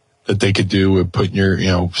 that they could do with putting your,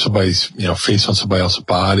 somebody's, face on somebody else's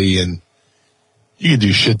body, and you could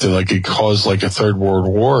do shit that like could cause like a third world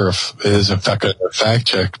war if it isn't fact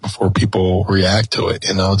checked before people react to it.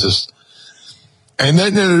 And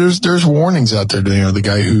then there's warnings out there. The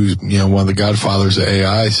guy who's, one of the godfathers of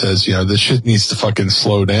AI says, this shit needs to fucking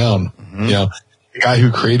slow down. Mm-hmm. The guy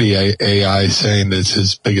who created AI saying that it's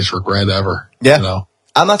his biggest regret ever. Yeah.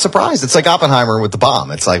 I'm not surprised. It's like Oppenheimer with the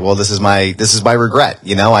bomb. It's like, well, this is my regret.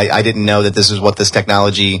 I didn't know that this is what this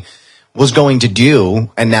technology was going to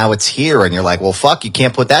do. And now it's here. And you're like, well, fuck, you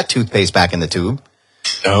can't put that toothpaste back in the tube.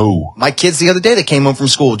 No. My kids the other day that came home from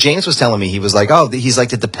school, James was telling me, he was like,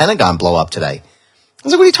 did the Pentagon blow up today? I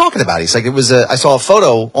was like, what are you talking about? He's like, I saw a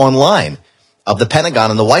photo online of the Pentagon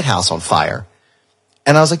and the White House on fire.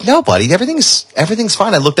 And I was like, no, buddy, everything's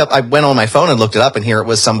fine. I went on my phone and looked it up, and here it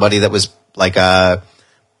was somebody that was like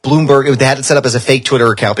Bloomberg. They had it set up as a fake Twitter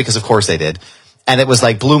account because of course they did. And it was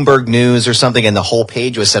like Bloomberg News or something. And the whole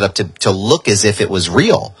page was set up to look as if it was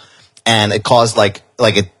real. And it caused it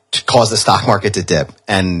caused the stock market to dip.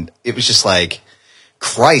 And it was just like,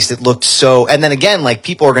 Christ, it looked so, and then again, like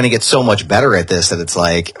people are going to get so much better at this that it's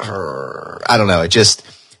like, I don't know. It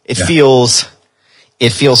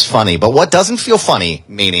it feels funny. But what doesn't feel funny,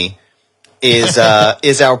 Meanie, is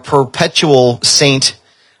our perpetual saint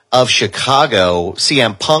of Chicago,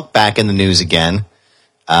 CM Punk, back in the news again.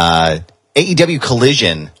 AEW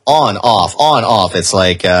Collision, on, off. It's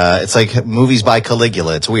like movies by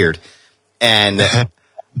Caligula. It's weird. And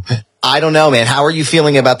I don't know, man. How are you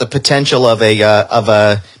feeling about the potential of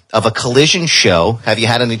a Collision show? Have you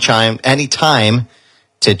had any time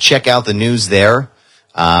to check out the news there?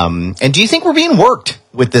 And do you think we're being worked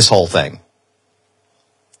with this whole thing?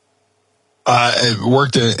 It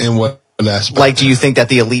worked in what aspect? Like, do you think that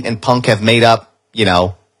the Elite and Punk have made up,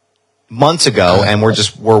 months ago, and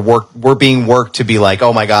we're being worked to be like,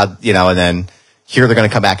 oh my God, and then here they're going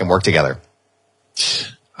to come back and work together?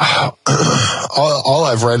 All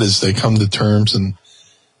I've read is they come to terms, and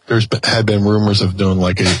had been rumors of doing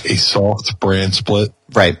like a soft brand split,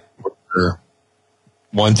 right? Where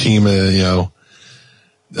one team, Team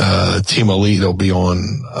Elite will be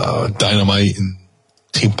on Dynamite, and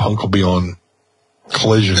Team Punk will be on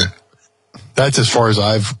Collision. That's as far as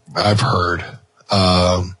I've heard.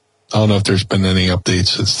 I don't know if there's been any updates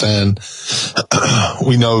since then.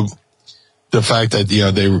 We know the fact that,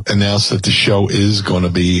 they announced that the show is going to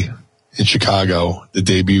be in Chicago. The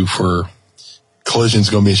debut for Collision's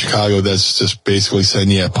going to be in Chicago. That's just basically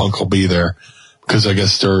saying, Punk will be there. Because I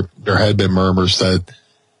guess there had been murmurs that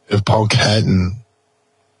if Punk hadn't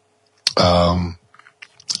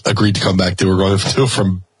agreed to come back, they were going to do it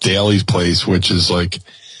from Daly's place, which is like,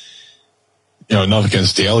 nothing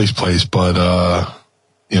against Daly's place, but,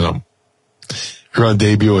 if you're going to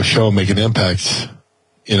debut a show, make an impact,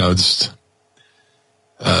 just,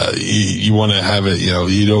 you want to have it, you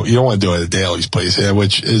don't want to do it at Daly's place,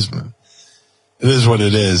 which is, it is what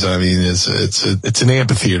it is. I mean, it's an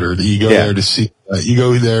amphitheater. You go there to see,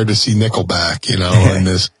 Nickelback, and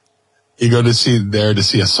you go to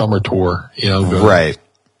see a summer tour, right.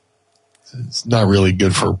 It's not really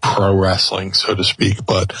good for pro wrestling, so to speak,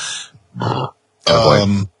 but,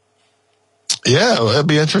 it'd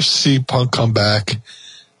be interesting to see Punk come back.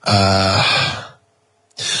 I'm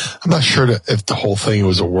not sure if the whole thing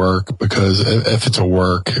was a work, because if it's a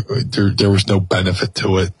work, there was no benefit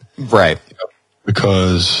to it. Right.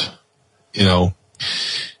 Because, you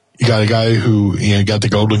got a guy who, got the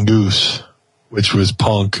golden goose, which was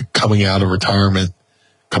Punk coming out of retirement,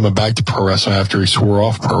 coming back to pro wrestling after he swore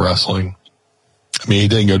off pro wrestling. I mean, he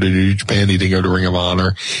didn't go to New Japan. He didn't go to Ring of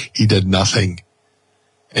Honor. He did nothing.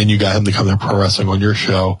 And you got him to come to pro wrestling on your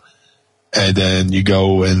show. And then you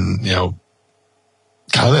go and,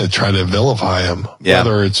 kind of try to vilify him,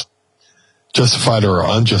 whether it's justified or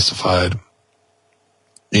unjustified.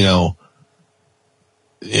 I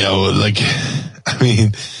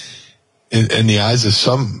mean, in the eyes of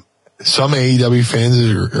some AEW fans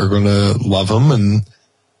are going to love him, and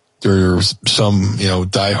there's some,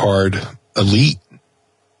 diehard Elite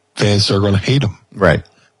fans that are going to hate him. Right.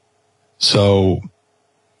 So,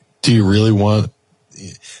 do you really want?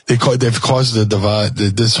 They've caused the divide.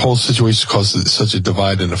 This whole situation caused such a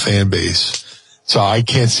divide in the fan base. So I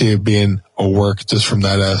can't see it being a work just from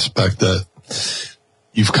that aspect, that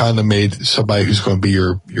you've kind of made somebody who's going to be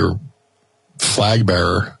your flag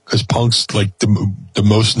bearer, because Punk's like the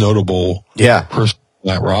most notable person on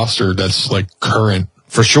that roster that's like current.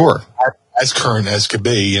 For sure. As current as could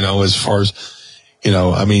be, as far as,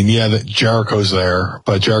 I mean, Jericho's there,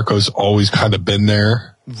 but Jericho's always kind of been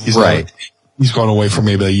there. He's gone away for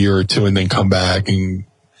maybe a year or two and then come back, and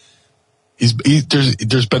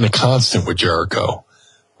there's been a constant with Jericho,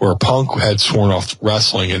 where Punk had sworn off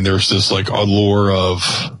wrestling, and there's this like allure of,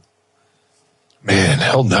 man,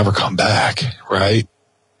 he'll never come back, right?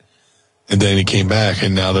 And then he came back,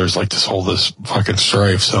 and now there's like this fucking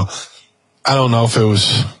strife. So I don't know if it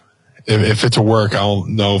was, if it's a work, I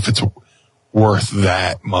don't know if it's worth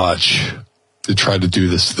that much to try to do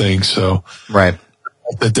this thing. So right.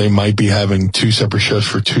 That they might be having two separate shows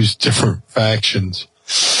for two different factions.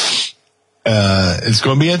 It's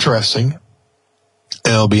going to be interesting.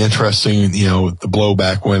 And it'll be interesting, the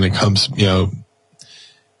blowback when it comes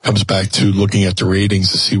back to looking at the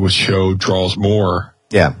ratings to see what show draws more.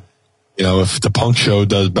 Yeah. If the Punk show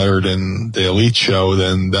does better than the Elite show,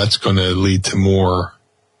 then that's going to lead to more,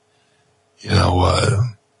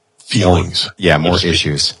 feelings. More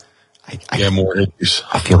issues. More issues.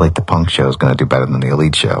 I feel like the Punk show is going to do better than the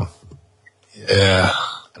Elite show. Yeah.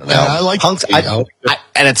 I don't know. I like Punk's,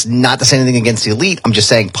 and it's not to say anything against the Elite. I'm just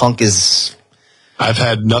saying Punk is. I've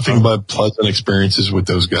had nothing but pleasant experiences with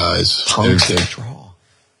those guys. Punk's the draw.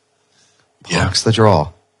 Punk's the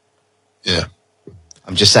draw. Yeah.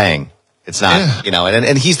 I'm just saying. It's not,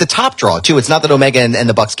 and he's the top draw too. It's not that Omega and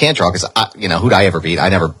the Bucks can't draw, because, who'd I ever beat? I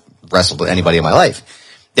never wrestled anybody in my life.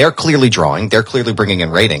 They're clearly drawing. They're clearly bringing in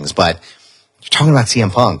ratings. But you're talking about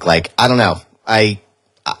CM Punk. Like, I don't know. It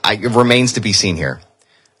remains to be seen here.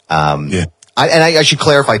 Yeah. I should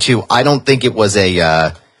clarify too. I don't think it was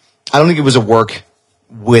a work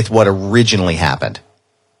with what originally happened.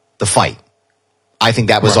 The fight. I think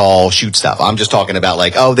that was all shoot stuff. I'm just talking about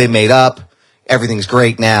like, oh, they made up. Everything's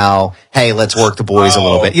great now. Hey, let's work the boys a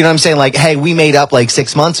little bit. You know what I'm saying? Like, hey, we made up like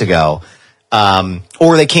 6 months ago.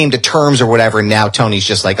 Or they came to terms or whatever. And now Tony's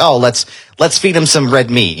just like, oh, let's feed him some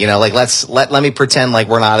red meat. You know, like let me pretend like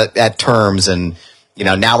we're not at terms. And, you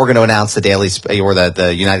know, now we're going to announce the Daily or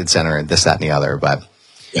the United Center and this, that, and the other. But,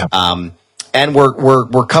 Yeah. And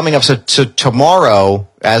we're coming up. So tomorrow,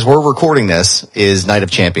 as we're recording this, is Night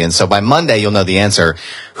of Champions. So by Monday, you'll know the answer.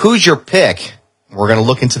 Who's your pick? We're going to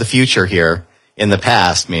look into the future here in the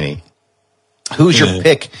past, meaning who's your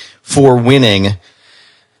pick for winning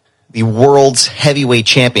the World's Heavyweight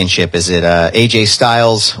Championship? Is it AJ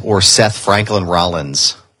Styles or Seth Franklin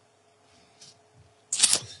Rollins?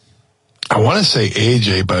 I want to say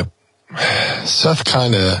AJ, but Seth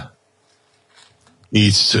kind of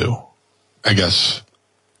needs to. I guess,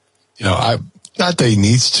 you know, not that he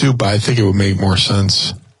needs to, but I think it would make more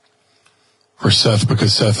sense for Seth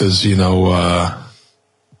because Seth is, you know, I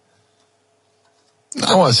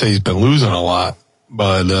want to say he's been losing a lot,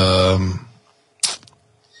 but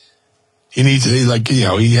he needs, like, you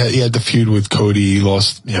know, he had the feud with Cody. He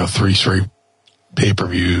lost, you know, 3 straight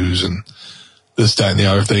pay-per-views and this, that, and the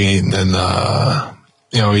other thing. And then,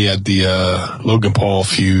 you know, he had the Logan Paul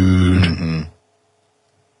feud. Mm-hmm.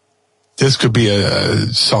 This could be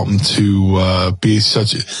something to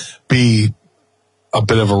be a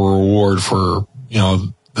bit of a reward for, you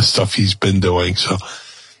know, the stuff he's been doing. So,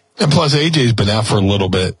 and plus AJ's been out for a little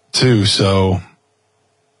bit too. So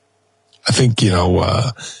I think, you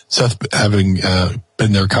know, Seth having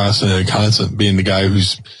been there constant, being the guy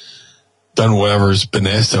who's done whatever's been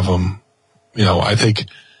asked of him, you know, I think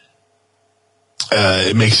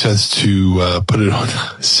it makes sense to put it on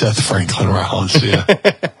Seth Franklin Rollins. Yeah.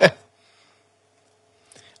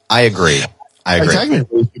 I agree.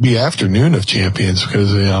 Technically, it could be afternoon of Champions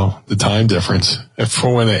because, you know, the time difference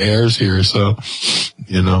for when it airs here. So,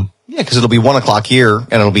 you know. Yeah, because it'll be 1 o'clock here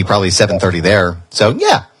and it'll be probably 7:30 there. So,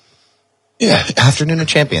 yeah. Yeah. Afternoon of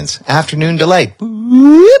Champions. Afternoon delight.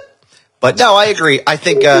 But no, I agree. I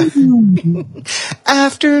think,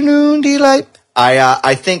 afternoon delight.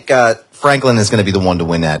 I think, Franklin is going to be the one to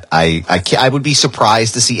win that. I would be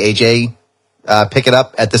surprised to see AJ, pick it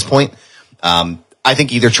up at this point. I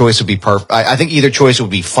think either choice would be perfect. I think either choice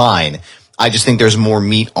would be fine. I just think there's more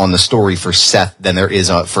meat on the story for Seth than there is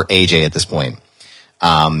for AJ at this point.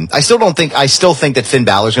 I still think that Finn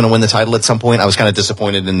Balor's going to win the title at some point. I was kind of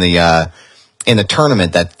disappointed in the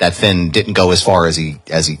tournament that Finn didn't go as far as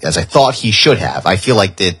I thought he should have. I feel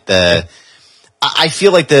like the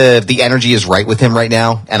energy is right with him right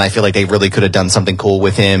now, and I feel like they really could have done something cool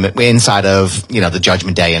with him inside of, you know, the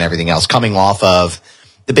Judgment Day and everything else, coming off of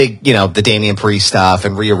the big, you know, the Damian Priest stuff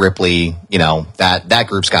and Rhea Ripley. You know, that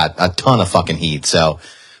group's got a ton of fucking heat. So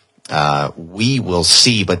we will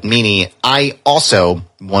see. But Meanie, I also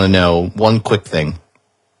want to know one quick thing.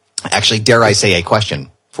 Actually, dare I say a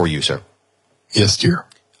question for you, sir? Yes, dear.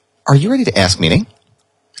 Are you ready to ask Meanie?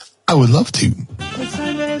 I would love to.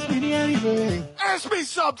 Ask me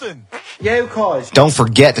something. Yeah, cause. Don't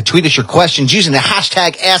forget to tweet us your questions using the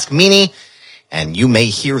hashtag AskMeanie, and you may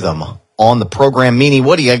hear them on the program. Meanie,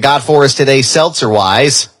 what do you got for us today,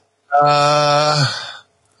 seltzer-wise? Low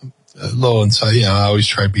inside, yeah, I always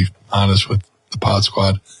try to be honest with the Pod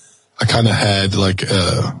Squad. I kind of had like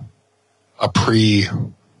a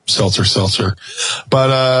pre-seltzer. But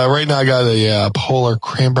right now I got a Polar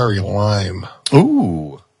Cranberry Lime.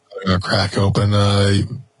 Ooh. I'm going to crack open.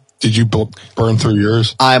 Did you burn through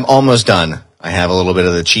yours? I'm almost done. I have a little bit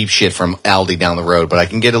of the cheap shit from Aldi down the road, but I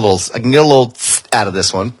can get a little out of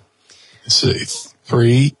this one. Let's see.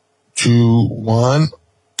 3, 2, 1.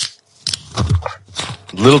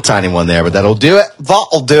 Little tiny one there, but that'll do it.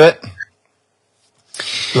 That'll do it.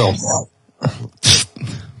 So,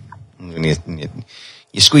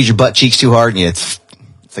 You squeeze your butt cheeks too hard, and it's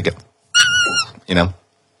like a, you know,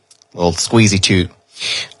 little squeezy toot.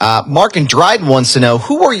 Mark and Dryden wants to know,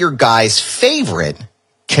 who are your guys' favorite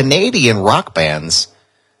Canadian rock bands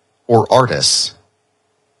or artists?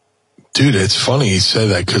 dude, it's funny you say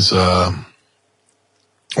that because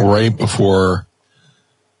right before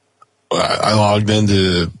I logged in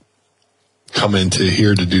to come into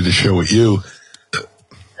here to do the show with you,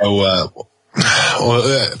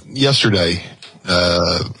 yesterday,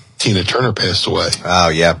 Tina Turner passed away. Oh,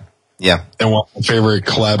 yeah. Yeah. And one of my favorite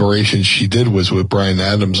collaborations she did was with Bryan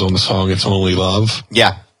Adams on the song It's Only Love.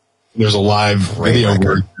 Yeah. There's a live video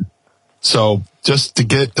version. So just to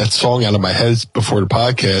get that song out of my head before the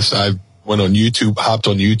podcast, I went on YouTube, hopped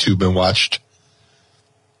on YouTube and watched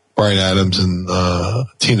Bryan Adams and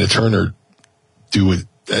Tina Turner do it.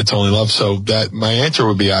 It's Only Love. So that my answer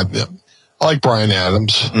would be I like Bryan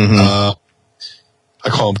Adams. Mm-hmm. I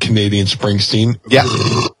call him Canadian Springsteen. Yeah.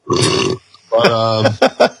 But,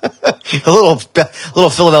 a little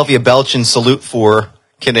Philadelphia Belgian salute for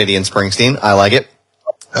Canadian Springsteen. I like it.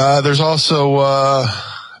 There's also, I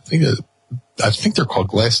think they're called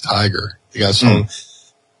Glass Tiger. They got a song,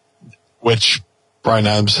 which Bryan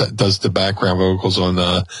Adams does the background vocals on,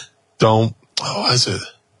 Don't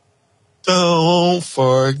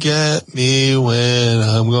forget me when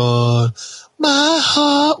I'm gone. My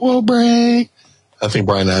heart will break. I think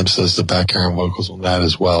Bryan Adams does the background vocals on that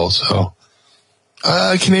as well. So,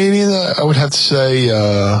 Canadian, I would have to say,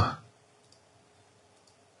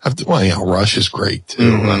 Rush is great too.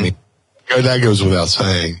 Mm-hmm. I mean, that goes without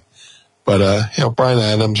saying. But, Bryan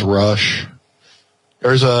Adams, Rush.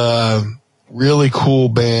 There's a really cool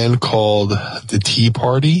band called The Tea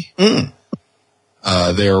Party. They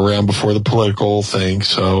were around before the political thing.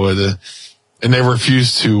 So, and they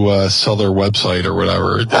refused to, sell their website or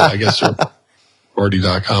whatever. I guess they're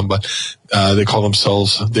party.com, but, they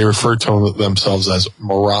refer to themselves as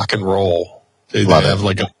Moroccan Roll. They have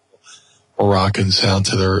like a Moroccan sound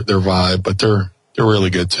to their vibe, but they're really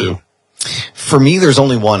good too. For me, there's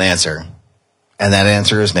only one answer, and that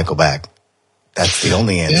answer is Nickelback. That's the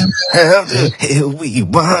only answer. How the hell we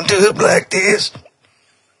wound up like this?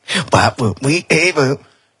 Why would we ever?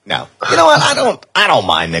 No. You know what? I don't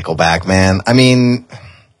mind Nickelback, man. I mean,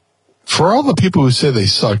 for all the people who say they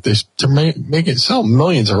suck, they're sell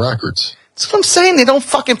millions of records. That's what I'm saying. They don't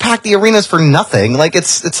fucking pack the arenas for nothing. Like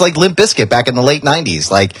it's like Limp Bizkit back in the late 90s.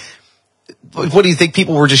 Like, what do you think?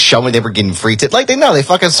 People were just showing they were getting free tickets? Like, they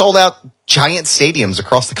fucking sold out giant stadiums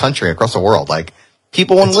across the country, across the world. Like,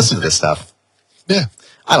 people want to listen to this stuff. Yeah.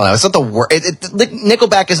 I don't know. It's not the worst.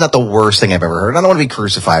 Nickelback is not the worst thing I've ever heard. I don't want to be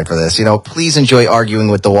crucified for this. Please enjoy arguing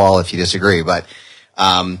with the wall if you disagree. But,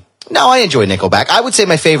 no, I enjoy Nickelback. I would say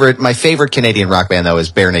my favorite Canadian rock band, though,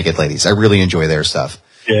 is Bare Naked Ladies. I really enjoy their stuff.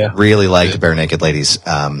 Yeah. Really like the Bare Naked Ladies.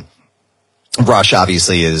 Rush,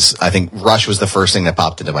 obviously, I think Rush was the first thing that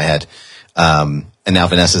popped into my head. And now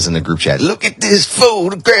Vanessa's in the group chat. Look at this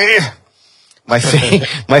photograph. My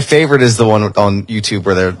favorite is the one on YouTube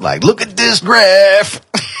where they're like, look at this graph.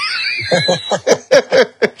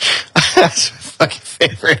 That's my fucking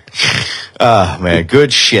favorite. Oh, man.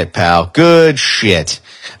 Good shit, pal. Good shit.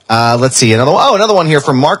 Let's see. Another one here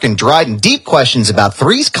from Mark and Dryden. Deep questions about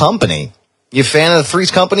Three's Company. You a fan of the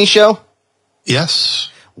Three's Company show? Yes.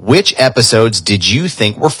 Which episodes did you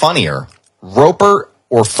think were funnier? Roper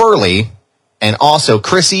or Furley? And also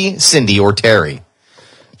Chrissy, Cindy, or Terry?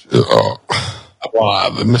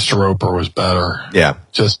 Mr. Roper was better. Yeah.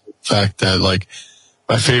 Just the fact that, like,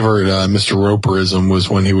 my favorite Mr. Roperism was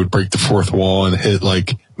when he would break the fourth wall and hit,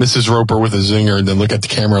 like, Mrs. Roper with a zinger and then look at the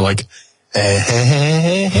camera like, yeah.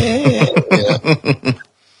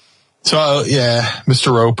 So, yeah,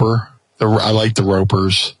 Mr. Roper. I like the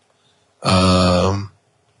Ropers. And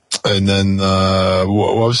then,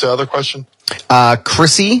 what was the other question?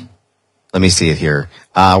 Chrissy. Let me see it here.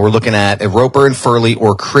 We're looking at Roper and Furley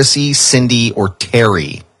or Chrissy, Cindy, or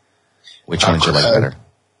Terry. Which one did you like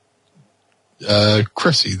better?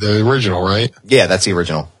 Chrissy, the original, right? Yeah, that's the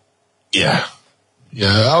original. Yeah.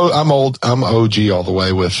 Yeah, I'm old. I'm OG all the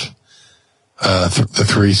way with the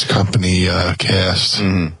Three's Company cast.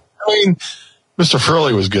 Mm-hmm. I mean, Mr.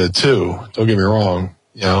 Furley was good too. Don't get me wrong,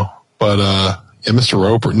 but Mr.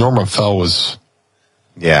 Roper, Norma Fell was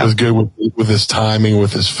good with his timing,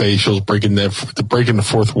 with his facials, breaking the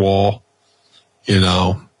fourth wall.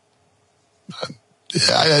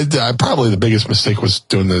 I probably the biggest mistake was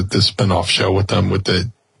doing the spinoff show with them. With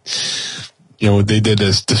the, they did the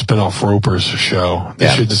spinoff Ropers show. They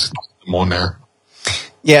should just put them on there.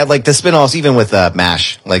 Yeah, like the spinoffs, even with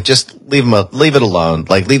MASH, like just leave it alone.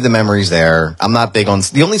 Like leave the memories there. I'm not big on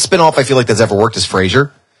the only spinoff I feel like that's ever worked is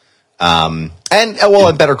Frasier. And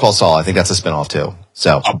Better Call Saul. I think that's a spinoff too.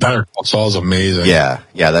 So Better Call Saul is amazing. Yeah,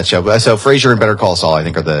 that show. So Frasier and Better Call Saul, I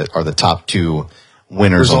think are the top two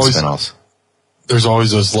winners on spinoffs. There's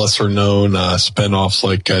always those lesser known spinoffs,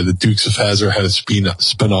 like the Dukes of Hazzard had a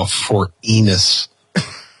spinoff for Enos,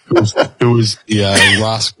 who was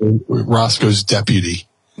Roscoe's deputy.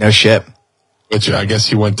 No shit. Which I guess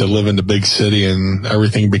he went to live in the big city and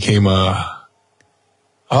everything became I'm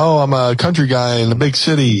a country guy in the big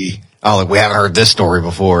city. Oh, like we haven't heard this story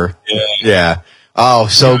before. Yeah. Oh,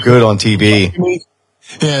 so good on TV.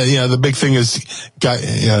 Yeah, the big thing is,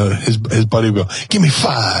 his buddy would go, give me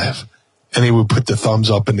 5. And he would put the thumbs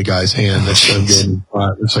up in the guy's hand. That's him getting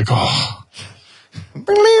 5. It's like, oh.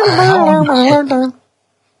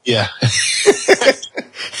 Yeah.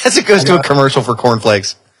 As it goes to a commercial for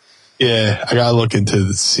cornflakes. Yeah, I gotta look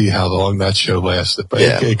into see how long that show lasted, but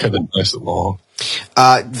it could have lasted long.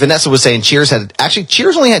 Vanessa was saying Cheers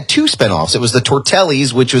only had 2 spinoffs. It was the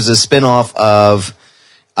Tortellis, which was a spinoff of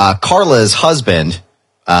Carla's husband,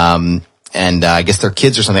 and I guess their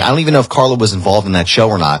kids or something. I don't even know if Carla was involved in that show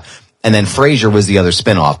or not. And then Frasier was the other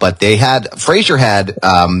spinoff. But Frasier had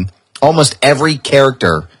almost every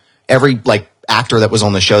character, every actor that was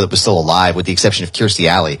on the show that was still alive, with the exception of Kirstie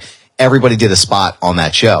Alley. Everybody did a spot on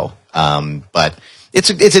that show. But it's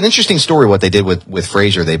an interesting story what they did with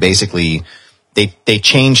Frasier. They basically they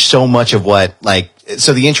changed so much of what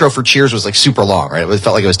so the intro for Cheers was super long, right? It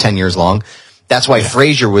felt like it was 10 years long. That's why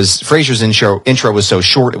Frasier's intro was so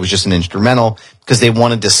short. It was just an instrumental because they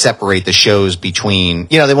wanted to separate the shows between,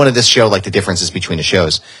 they wanted to show the differences between the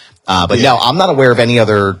shows. No, I'm not aware of any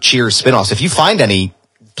other Cheers spinoffs. If you find any,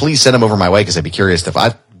 please send them over my way because I'd be curious.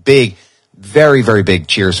 I'm very, very big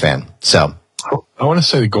Cheers fan. So I want to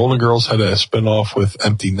say the Golden Girls had a spinoff with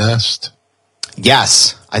Empty Nest.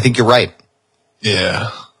 Yes, I think you're right.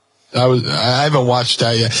 Yeah. I haven't watched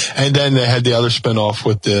that yet. And then they had the other spinoff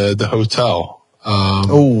with the hotel.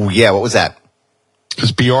 What was that?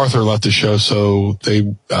 Because B. Arthur left the show, so they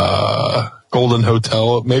Golden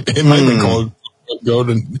Hotel. Maybe it might have been called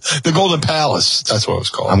the Golden Palace. That's what it was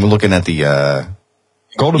called. I'm looking at the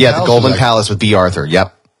Golden Palace. The Golden Palace with B. Arthur.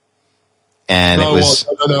 Yep. And it was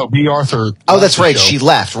no. B. Arthur. Oh, that's right. She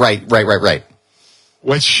left. Right.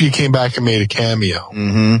 Which she came back and made a cameo.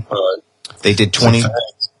 Mm-hmm. They did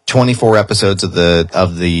 24 episodes of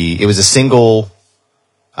the. It was a single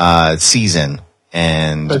season,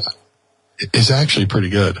 and it's actually pretty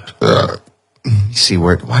good. Let me see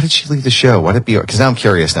why did she leave the show? Why did because now I'm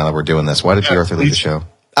curious now that we're doing this. Why did B. Arthur leave the show?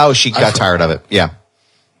 Oh, she got tired of it. Yeah.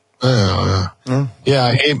 Yeah,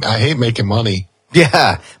 I hate making money.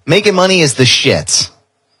 Yeah, making money is the shit.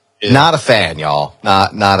 Yeah. Not a fan, y'all.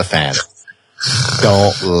 Not a fan.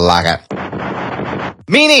 Don't like it.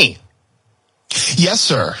 Meanie. Yes,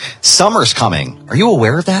 sir. Summer's coming. Are you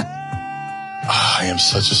aware of that? I am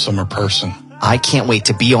such a summer person. I can't wait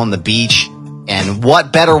to be on the beach. And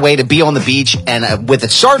what better way to be on the beach and with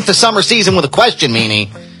it start the summer season with a question, Meanie.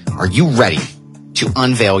 Are you ready to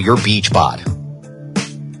unveil your beach bod?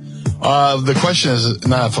 The question is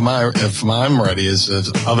not if I'm ready, is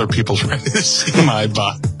if other people's ready to see my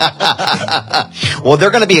body. Well,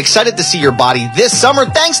 they're going to be excited to see your body this summer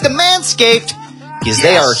thanks to Manscaped, because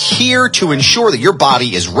they are here to ensure that your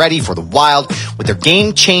body is ready for the wild with their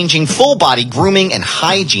game-changing full body grooming and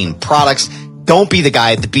hygiene products. Don't be the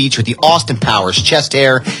guy at the beach with the Austin Powers chest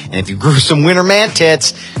hair. And if you grew some winter man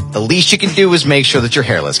tits, the least you can do is make sure that you're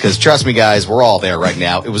hairless. Because trust me, guys, we're all there right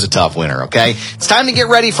now. It was a tough winter, okay? It's time to get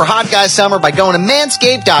ready for Hot Guy Summer by going to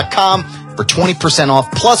manscaped.com for 20%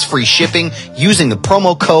 off plus free shipping using the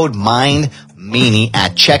promo code MINDMeanie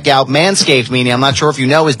at checkout. Manscaped, Meanie, I'm not sure if you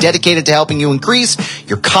know, is dedicated to helping you increase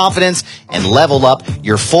your confidence and level up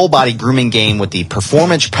your full body grooming game with the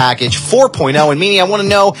Performance Package 4.0. And Meanie, I want to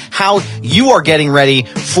know how you are getting ready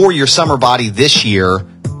for your summer body this year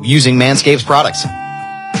using Manscaped's products.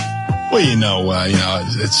 Well,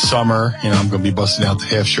 it's summer. I'm going to be busting out the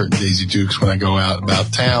half shirt and Daisy Dukes when I go out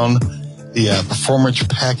about town. The Performance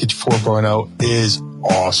Package 4.0 is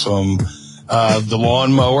awesome. The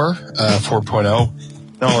lawnmower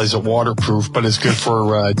 4.0, not only is it waterproof, but it's good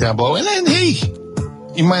for down below. And then, hey,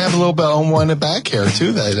 you might have a little bit of unwanted back hair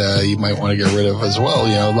too that you might want to get rid of as well.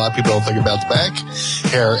 A lot of people don't think about the back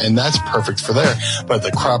hair, and that's perfect for there. But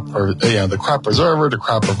the crop preserver, the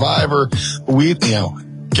crop reviver,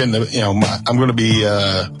 I'm going to be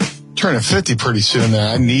turning 50 pretty soon.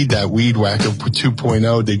 I need that Weed Whacker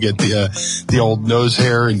 2.0 to get the old nose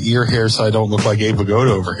hair and ear hair so I don't look like Abe Vigoda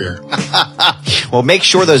over here. Well, make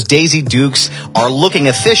sure those Daisy Dukes are looking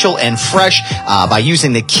official and fresh by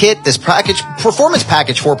using the kit. This package, Performance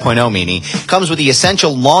Package 4.0, Meanie, comes with the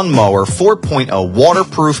Essential Lawnmower 4.0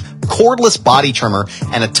 waterproof cordless body trimmer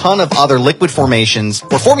and a ton of other liquid formulations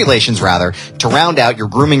to round out your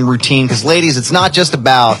grooming routine. Because, ladies, it's not just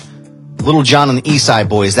about Little John and the East Side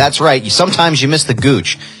Boys. That's right. Sometimes you miss the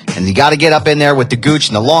gooch. And you got to get up in there with the Gooch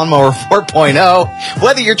and the Lawnmower 4.0.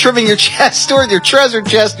 Whether you're trimming your chest or your treasure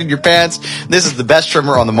chest in your pants, this is the best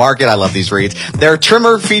trimmer on the market. I love these reads. Their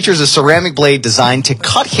trimmer features a ceramic blade designed to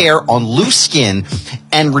cut hair on loose skin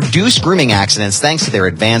and reduce grooming accidents thanks to their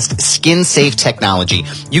advanced skin-safe technology.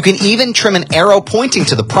 You can even trim an arrow pointing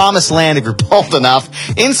to the promised land if you're bald enough.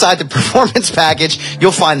 Inside the performance package,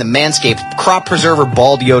 you'll find the Manscaped Crop Preserver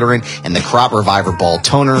Ball Deodorant and the Crop Reviver Ball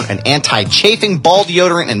Toner, an anti-chafing ball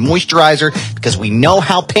deodorant and moisturizer, because we know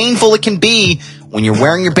how painful it can be when you're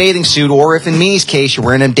wearing your bathing suit, or if in Me's case, you're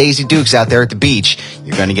wearing them Daisy Dukes out there at the beach,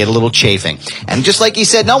 you're going to get a little chafing. And just like he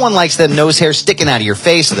said, no one likes them nose hairs sticking out of your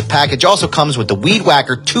face. So the package also comes with the Weed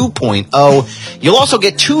Whacker 2.0. You'll also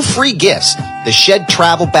get 2 free gifts. The Shed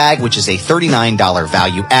Travel Bag, which is a $39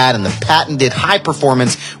 value add, and the patented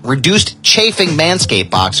high-performance reduced chafing Manscaped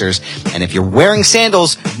boxers. And if you're wearing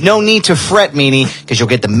sandals, no need to fret, meanie, because you'll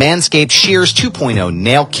get the Manscaped Shears 2.0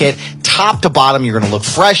 nail kit. Top to bottom, you're going to look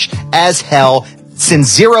fresh as hell.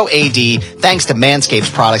 Since zero AD, thanks to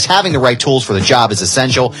Manscaped's products, having the right tools for the job is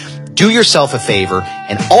essential. Do yourself a favor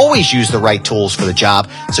and always use the right tools for the job.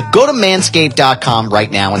 So go to manscaped.com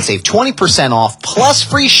right now and save 20% off plus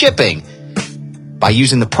free shipping by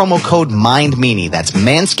using the promo code MINDMeanie. That's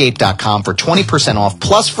manscaped.com for 20% off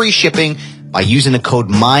plus free shipping by using the code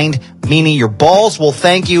MINDMeanie. Your balls will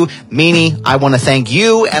thank you. Meanie, I want to thank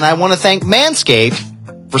you, and I want to thank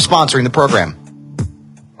Manscaped for sponsoring the program.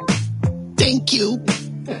 Thank you.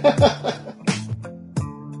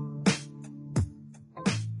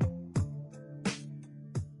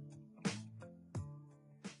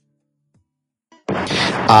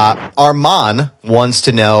 Armand wants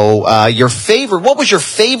to know your favorite. What was your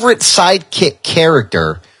favorite sidekick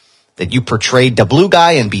character that you portrayed? The Blue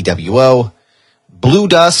Guy in BWO, Blue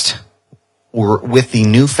Dust, or with the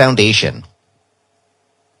new Foundation?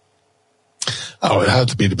 Oh, it had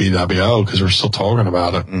to be the BWO because we're still talking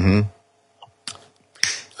about it. Mm-hmm.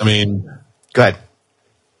 I mean, go ahead.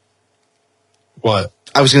 What?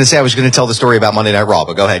 I was going to say I was going to tell the story about Monday Night Raw,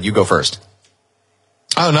 but go ahead. You go first.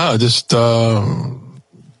 Oh, no, just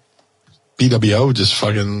BWO, just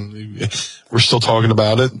fucking, we're still talking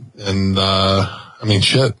about it. And, I mean,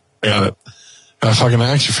 shit, I got a fucking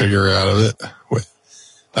action figure out of it.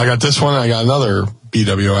 I got this one. I got another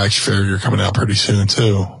BWO action figure coming out pretty soon,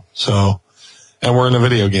 too. So, and we're in a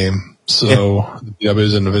video game. So, the BWO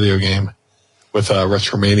is in the video game with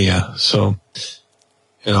Retromania. So,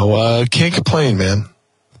 you know, can't complain, man.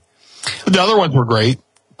 The other ones were great,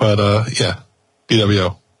 but yeah,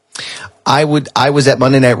 BWO. I was at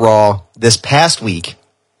Monday Night Raw this past week.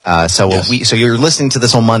 So you're listening to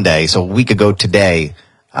this on Monday. So a week ago today,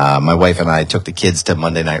 my wife and I took the kids to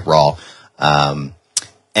Monday Night Raw.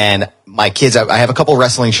 And my kids, I have a couple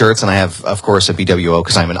wrestling shirts, and I have, of course, a BWO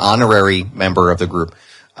because I'm an honorary member of the group.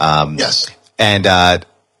 Yes. And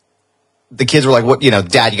the kids were like, "What? You know,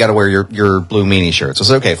 Dad, you got to wear your Blue Meanie shirt." So I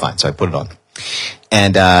said, "Okay, fine." So I put it on,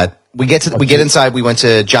 and we get inside. We went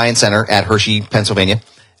to Giant Center at Hershey, Pennsylvania,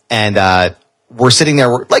 and we're sitting there.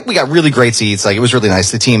 We got really great seats. Like, it was really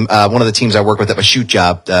nice. The team, one of the teams I work with at a shoot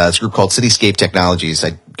job, this group called Cityscape Technologies.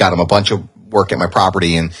 I got them a bunch of work at my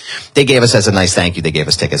property, and they gave us, as a nice thank you, they gave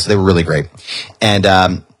us tickets. So they were really great. And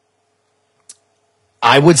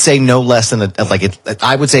I would say no less than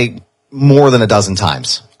I would say more than a dozen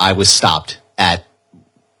times I was stopped at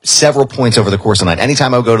several points over the course of the night.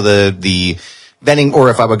 Anytime I would go to the vending, or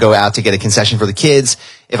if I would go out to get a concession for the kids,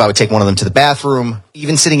 if I would take one of them to the bathroom,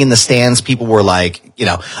 even sitting in the stands, people were like, you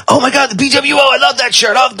know, "Oh my God, the BWO, I love that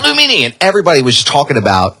shirt. Oh, the Blue Meanie." And everybody was just talking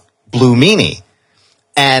about Blue Meanie.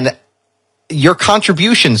 And your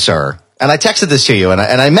contribution, sir, and I texted this to you, and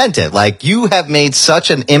I meant it. Like, you have made such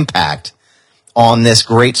an impact on this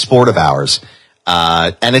great sport of ours.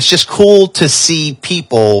 And it's just cool to see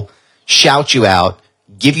people shout you out,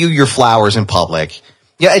 give you your flowers in public.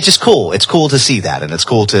 Yeah, it's just cool. It's cool to see that, and it's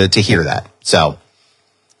cool to hear that. So,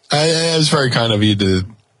 it was very kind of you to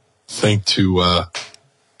think to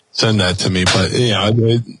send that to me, but yeah,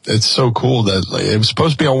 it's so cool that it was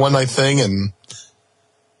supposed to be a one-night thing, and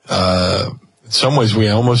in some ways we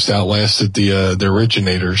almost outlasted the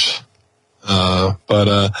originators.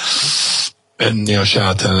 And you know, shout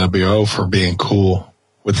out to NWO for being cool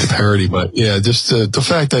with the parody, but yeah, just the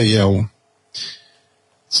fact that, you know,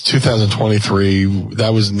 it's 2023,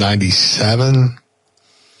 that was 97,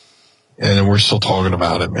 and we're still talking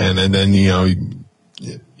about it, man. And then, you know,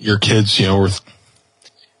 your kids, you know, were,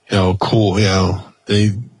 you know, cool, you know,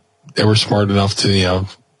 they were smart enough to, you know,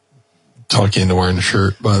 talk you into wearing the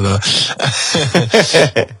shirt, but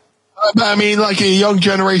I mean, like a young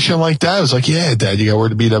generation like that was like, "Yeah, Dad, you got to wear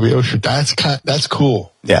the BWO shirt." That's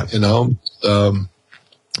cool. Yeah. You know,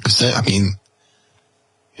 Because, I mean,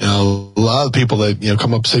 you know, a lot of people that, you know,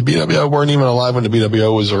 come up and say BWO weren't even alive when the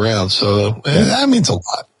BWO was around. So that means a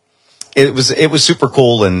lot. It was super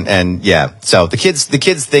cool. And yeah, so the kids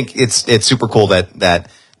think it's super cool that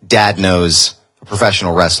dad knows a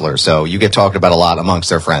professional wrestler. So you get talked about a lot amongst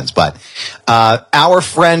their friends. But, our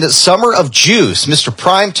friend Summer of Juice, Mr.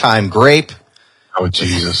 Primetime Grape. Oh,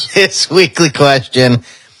 Jesus. His weekly question.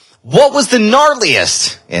 What was the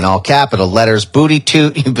gnarliest, in all capital letters, booty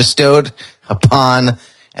toot you bestowed upon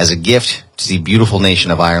as a gift to the beautiful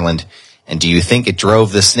nation of Ireland? And do you think it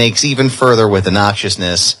drove the snakes even further with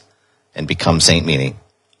obnoxiousness and become Saint Meanie?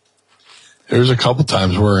 There's a couple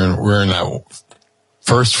times we're in that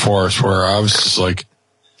first forest where I was just like,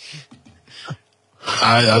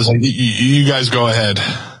 I was like, you guys go ahead.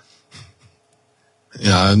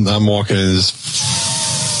 Yeah, I'm walking in this,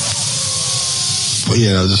 you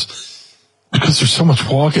know, just because there's so much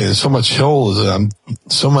walking and so much hills and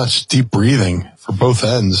so much deep breathing for both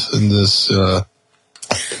ends in this,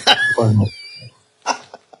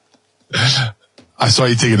 I saw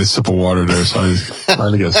you taking a sip of water there, so I was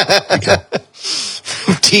trying to get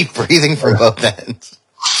deep breathing for both ends.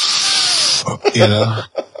 You know?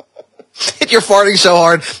 You're farting so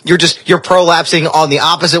hard, you're prolapsing on the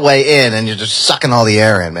opposite way in, and you're just sucking all the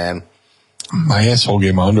air in, man. My asshole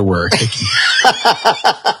gave my underwear a hickey.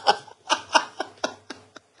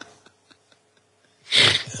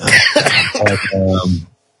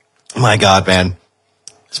 My God, man.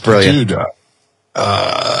 It's brilliant. Dude,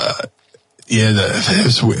 yeah, it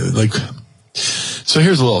was like, so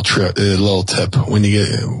here's a little tip. When we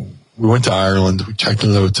went to Ireland, we checked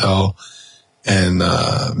in the hotel, and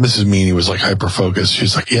Mrs. Meanie was like hyper focused.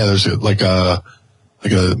 She's like, yeah, there's like a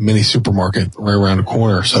mini supermarket right around the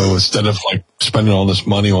corner. So instead of like spending all this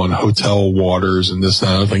money on hotel waters and this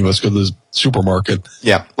and that, I think let's go to this supermarket.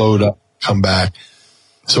 Yeah. Load up, come back.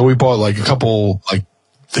 So we bought like a couple like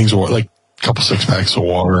things, like a couple 6-packs of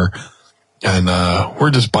water, and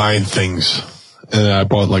we're just buying things. And I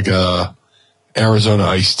bought like a Arizona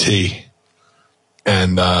iced tea.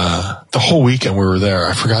 And the whole weekend we were there,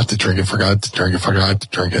 I forgot to drink it.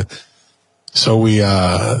 So we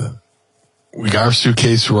got our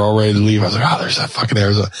suitcase. We were all ready to leave. I was like, oh, there's that fucking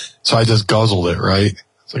Arizona. So I just guzzled it, right?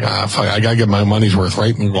 It's like, fuck, I gotta get my money's worth,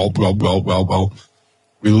 right? And go.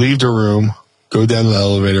 We leave the room, go down to the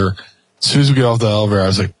elevator. As soon as we get off the elevator, I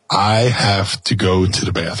was like, I have to go to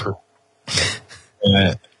the bathroom.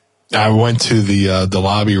 And I went to the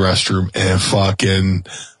lobby restroom and fucking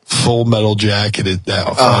full metal jacketed that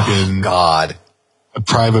fucking. Oh, God. A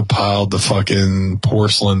private piled the fucking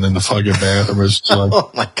porcelain in the fucking bathroom. It was just like,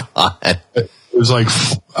 oh my God. It was like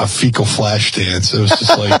a fecal flash dance. It was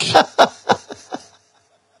just like,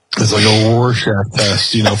 it's like a Rorschach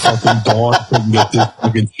test, you know, fucking Dawn couldn't get this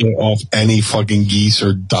fucking shit off any fucking geese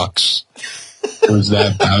or ducks. It was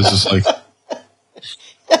that. I was just like,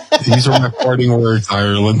 these are my parting words,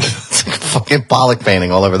 Ireland. It's like a fucking Pollock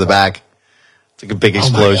painting all over the back. It's like a big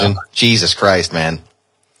explosion. Oh, Jesus Christ, man.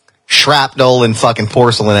 Shrapnel and fucking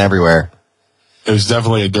porcelain everywhere. It was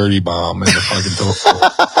definitely a dirty bomb in the fucking door.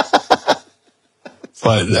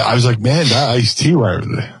 But I was like, man, that iced tea right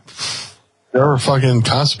there. They were fucking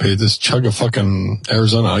constipated. Just chug a fucking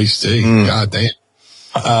Arizona iced tea. God damn.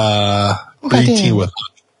 Green tea with.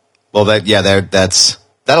 Well,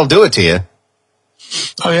 that'll do it to you.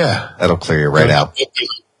 Oh yeah. That'll clear you right out.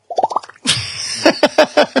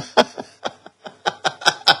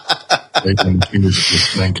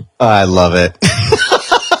 I love it.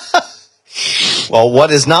 Well,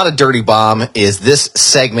 what is not a dirty bomb is this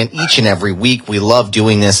segment each and every week. We love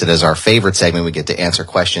doing this. It is our favorite segment. We get to answer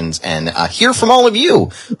questions and hear from all of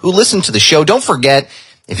you who listen to the show. Don't forget,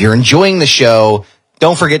 if you're enjoying the show,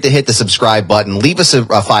 don't forget to hit the subscribe button. Leave us a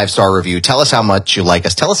 5-star review. Tell us how much you like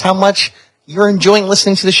us. Tell us how much you're enjoying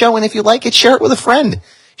listening to the show. And if you like it, share it with a friend.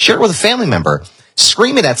 Share it with a family member.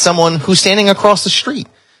 Scream it at someone who's standing across the street.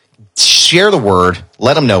 Share the word.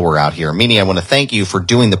 Let them know we're out here. Meanie, I want to thank you for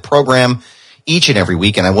doing the program each and every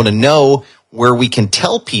week. And I want to know where we can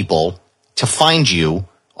tell people to find you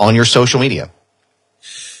on your social media.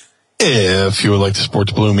 If you would like to support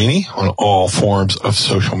the Blue Meanie on all forms of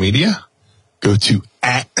social media, go to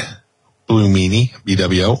 @Blue Meanie,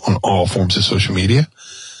 BWO, on all forms of social media.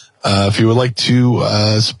 If you would like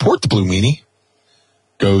to support the Blue Meanie,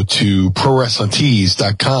 go to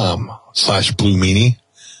ProWrestlingTees.com/Blue Meanie.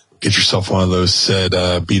 Get yourself one of those said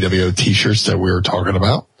BWO t-shirts that we were talking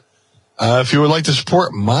about. If you would like to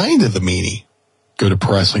support Mind of the Meanie, go to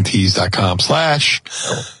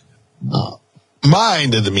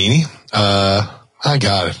ProWrestlingTees.com/Mind of the Meanie. I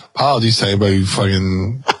got it. Apologies to anybody who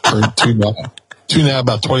fucking tuned tuned out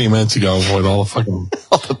about 20 minutes ago with all the fucking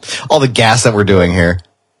all the gas that we're doing here.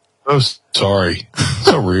 Oh, sorry.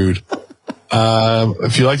 So rude.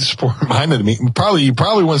 If you like to support Mind of the Meeting, you probably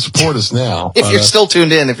want to support us now. If you're still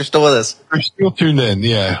tuned in, if you're still with us. If you're still tuned in,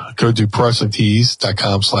 yeah. Go to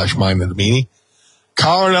ProWrestlingTees.com/Mind of the Meeting.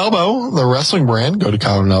 Collar and Elbow, the wrestling brand. Go to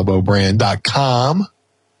collarandelbowbrand.com.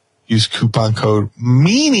 Use coupon code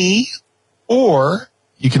MEANIE, or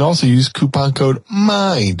you can also use coupon code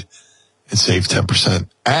MIND and save 10%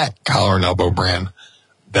 at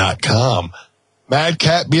collarandelbowbrand.com.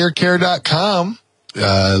 MadCatBeardCare.com.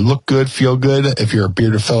 Look good, feel good. If you're a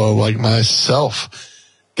bearded fellow like myself,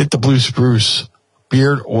 get the Blue Spruce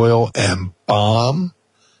beard oil and balm.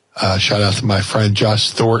 Shout out to my friend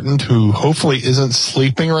Josh Thornton, who hopefully isn't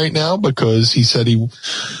sleeping right now because he said he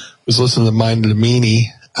was listening to Mind of the Meanie.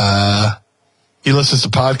 He listens to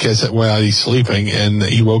podcasts while he's sleeping, and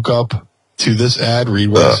he woke up to this ad read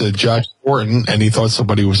where it said Josh Thornton, and he thought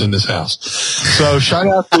somebody was in his house. So shout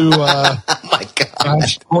out to Oh my God.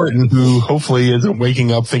 Josh Thornton, who hopefully isn't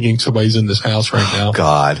waking up thinking somebody's in this house right now.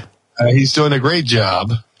 God. He's doing a great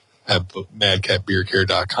job at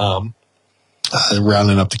MadCatBeardCare.com,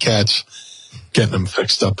 rounding up the cats, getting them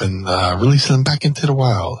fixed up, and releasing them back into the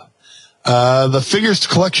wild. The Figures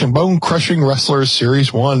Collection Bone Crushing Wrestlers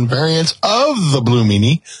Series 1 variants of the Blue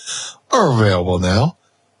Meanie are available now.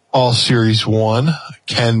 All Series 1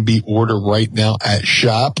 can be ordered right now at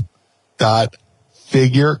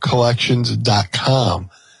shop.figurecollections.com.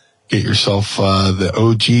 Get yourself the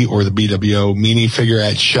OG or the BWO Meanie figure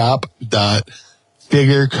at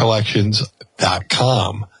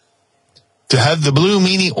shop.figurecollections.com. To have the Blue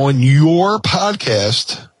Meanie on your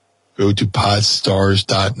podcast, go to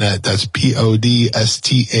podstars.net. That's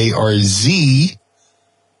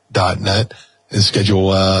PODSTARZ.net and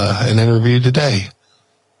schedule an interview today.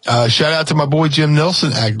 Shout out to my boy Jim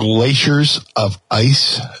Nilsson at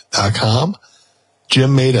glaciersofice.com.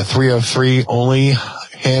 Jim made a 303 only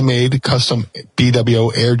handmade custom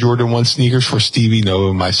BWO Air Jordan 1 sneakers for Stevie, Noah,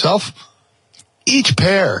 and myself. Each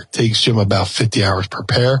pair takes Jim about 50 hours per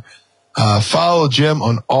pair. Follow Jim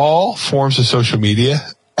on all forms of social media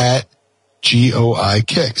at GOI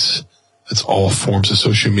Kicks. That's all forms of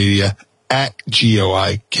social media at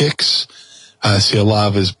GOI Kicks. See a lot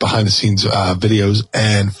of his behind the scenes videos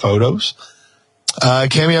and photos.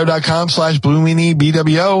 Cameo.com/Blue Meanie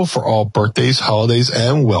BWO for all birthdays, holidays,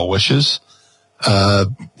 and well wishes.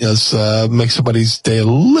 Make somebody's day a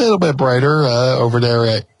little bit brighter over there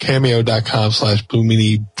at Cameo.com/Blue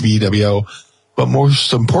Meanie BWO. But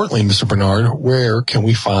most importantly, Mr. Bernard, where can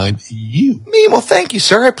we find you? Me? Well, thank you,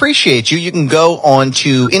 sir. I appreciate you. You can go on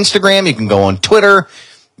to Instagram. You can go on Twitter.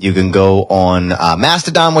 You can go on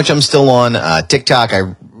Mastodon, which I'm still on. TikTok,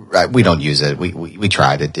 we don't use it. We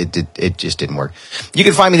tried it. It just didn't work. You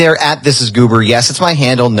can find me there at This Is Goober. Yes, it's my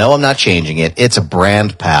handle. No, I'm not changing it. It's a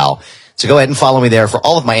brand, pal. So go ahead and follow me there for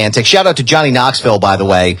all of my antics. Shout out to Johnny Knoxville, by the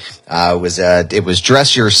way. It was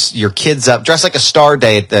dress your kids up, dress like a star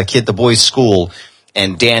day at the boys' school,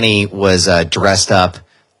 and Danny was dressed up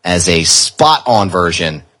as a spot-on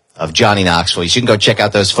version of Johnny Knoxville. You can go check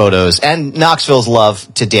out those photos and Knoxville's love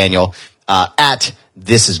to Daniel at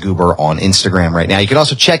This Is Goober on Instagram right now. You can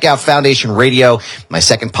also check out Foundation Radio, my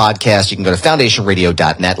second podcast. You can go to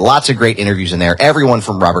foundationradio.net. Lots of great interviews in there. Everyone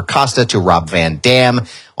from Robert Costa to Rob Van Dam.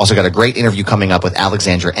 Also got a great interview coming up with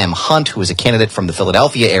Alexandra M. Hunt, who is a candidate from the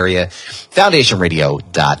Philadelphia area.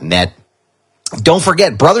 Foundationradio.net. Don't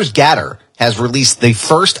forget, Brothers Gatter has released the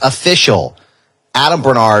first official Adam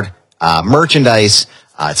Bernard merchandise.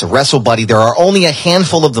 It's a Wrestle Buddy. There are only a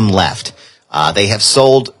handful of them left. They have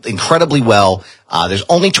sold incredibly well. There's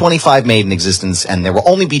only 25 made in existence, and there will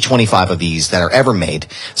only be 25 of these that are ever made.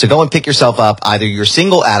 So go and pick yourself up either your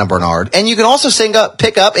single Adam Bernard, and you can also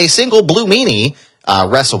pick up a single Blue Meanie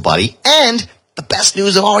Wrestle Buddy. And the best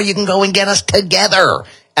news of all, you can go and get us together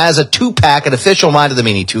as a 2-pack, an official Mind of the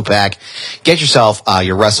Meanie 2-pack. Get yourself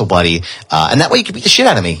your Wrestle Buddy, and that way you can beat the shit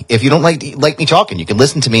out of me. If you don't like me talking, you can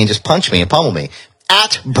listen to me and just punch me and pummel me.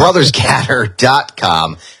 At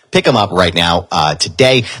brothersgatter.com. Pick them up right now,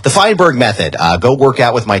 today. The Feinberg Method. Go work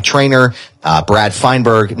out with my trainer, Brad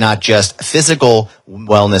Feinberg, not just physical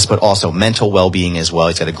wellness, but also mental well-being as well.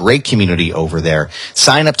 He's got a great community over there.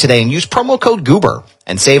 Sign up today and use promo code Goober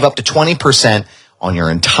and save up to 20% on your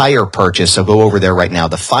entire purchase. So go over there right now,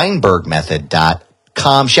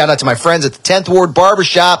 thefeinbergmethod.com. Shout out to my friends at the 10th Ward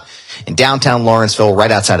Barbershop in downtown Lawrenceville, right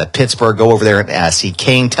outside of Pittsburgh. Go over there and see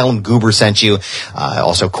Kane. Tell him Goober sent you.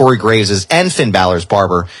 Also, Corey Graves' and Finn Balor's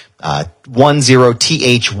barber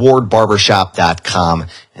 10thwardbarbershop.com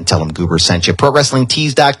and tell them Goober sent you.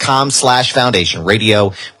 ProWrestlingTees.com/Foundation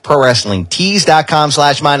Radio.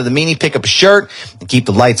 ProWrestlingTees.com/Mind of the Meanie. Pick up a shirt and keep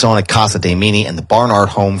the lights on at Casa de Meanie and the Barnard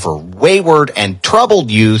Home for Wayward and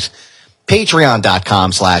Troubled Youth.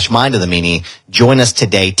 Patreon.com/Mind of the Meanie. Join us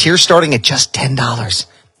today. Tiers starting at just $10.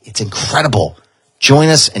 It's incredible. Join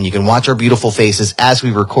us, and you can watch our beautiful faces as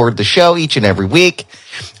we record the show each and every week.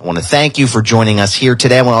 I want to thank you for joining us here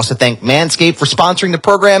today. I want to also thank Manscaped for sponsoring the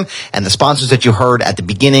program and the sponsors that you heard at the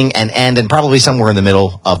beginning and end and probably somewhere in the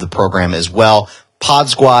middle of the program as well. Pod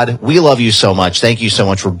Squad, we love you so much. Thank you so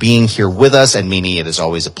much for being here with us. And Meanie, it is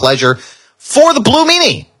always a pleasure. For the Blue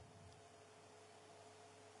Meanie.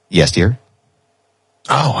 Yes, dear?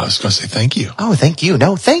 Oh, I was going to say thank you. Oh, thank you.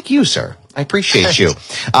 No, thank you, sir. I appreciate you.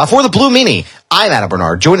 For the Blue Meanie, I'm Adam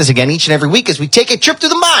Bernard. Join us again each and every week as we take a trip through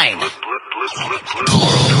the mind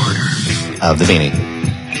of the Meanie.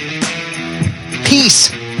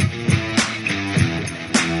 Peace.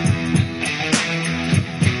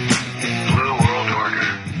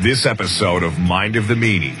 This episode of Mind of the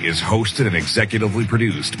Meanie is hosted and executively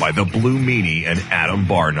produced by the Blue Meanie and Adam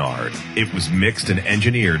Barnard. It was mixed and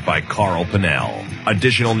engineered by Carl Pinnell.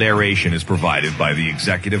 Additional narration is provided by the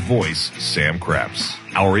executive voice, Sam Krebs.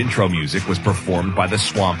 Our intro music was performed by the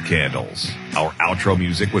Swamp Candles. Our outro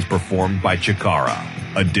music was performed by Chikara.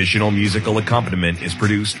 Additional musical accompaniment is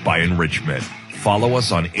produced by Enrichment. Follow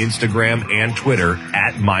us on Instagram and Twitter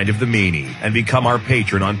at Mind of the Meanie and become our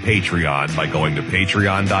patron on Patreon by going to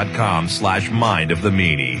patreon.com/Mind of the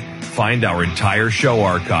Meanie. Find our entire show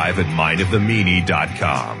archive at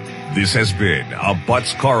mindofthemeanie.com. This has been a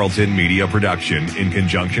Butts Carlton media production in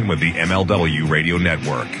conjunction with the MLW Radio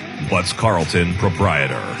Network. Butts Carlton,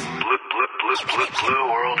 proprietor.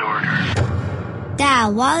 Blue World Order.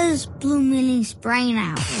 Dad, why is Blue Meanie's brain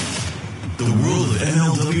out? The world of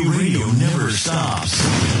MLW Radio never stops.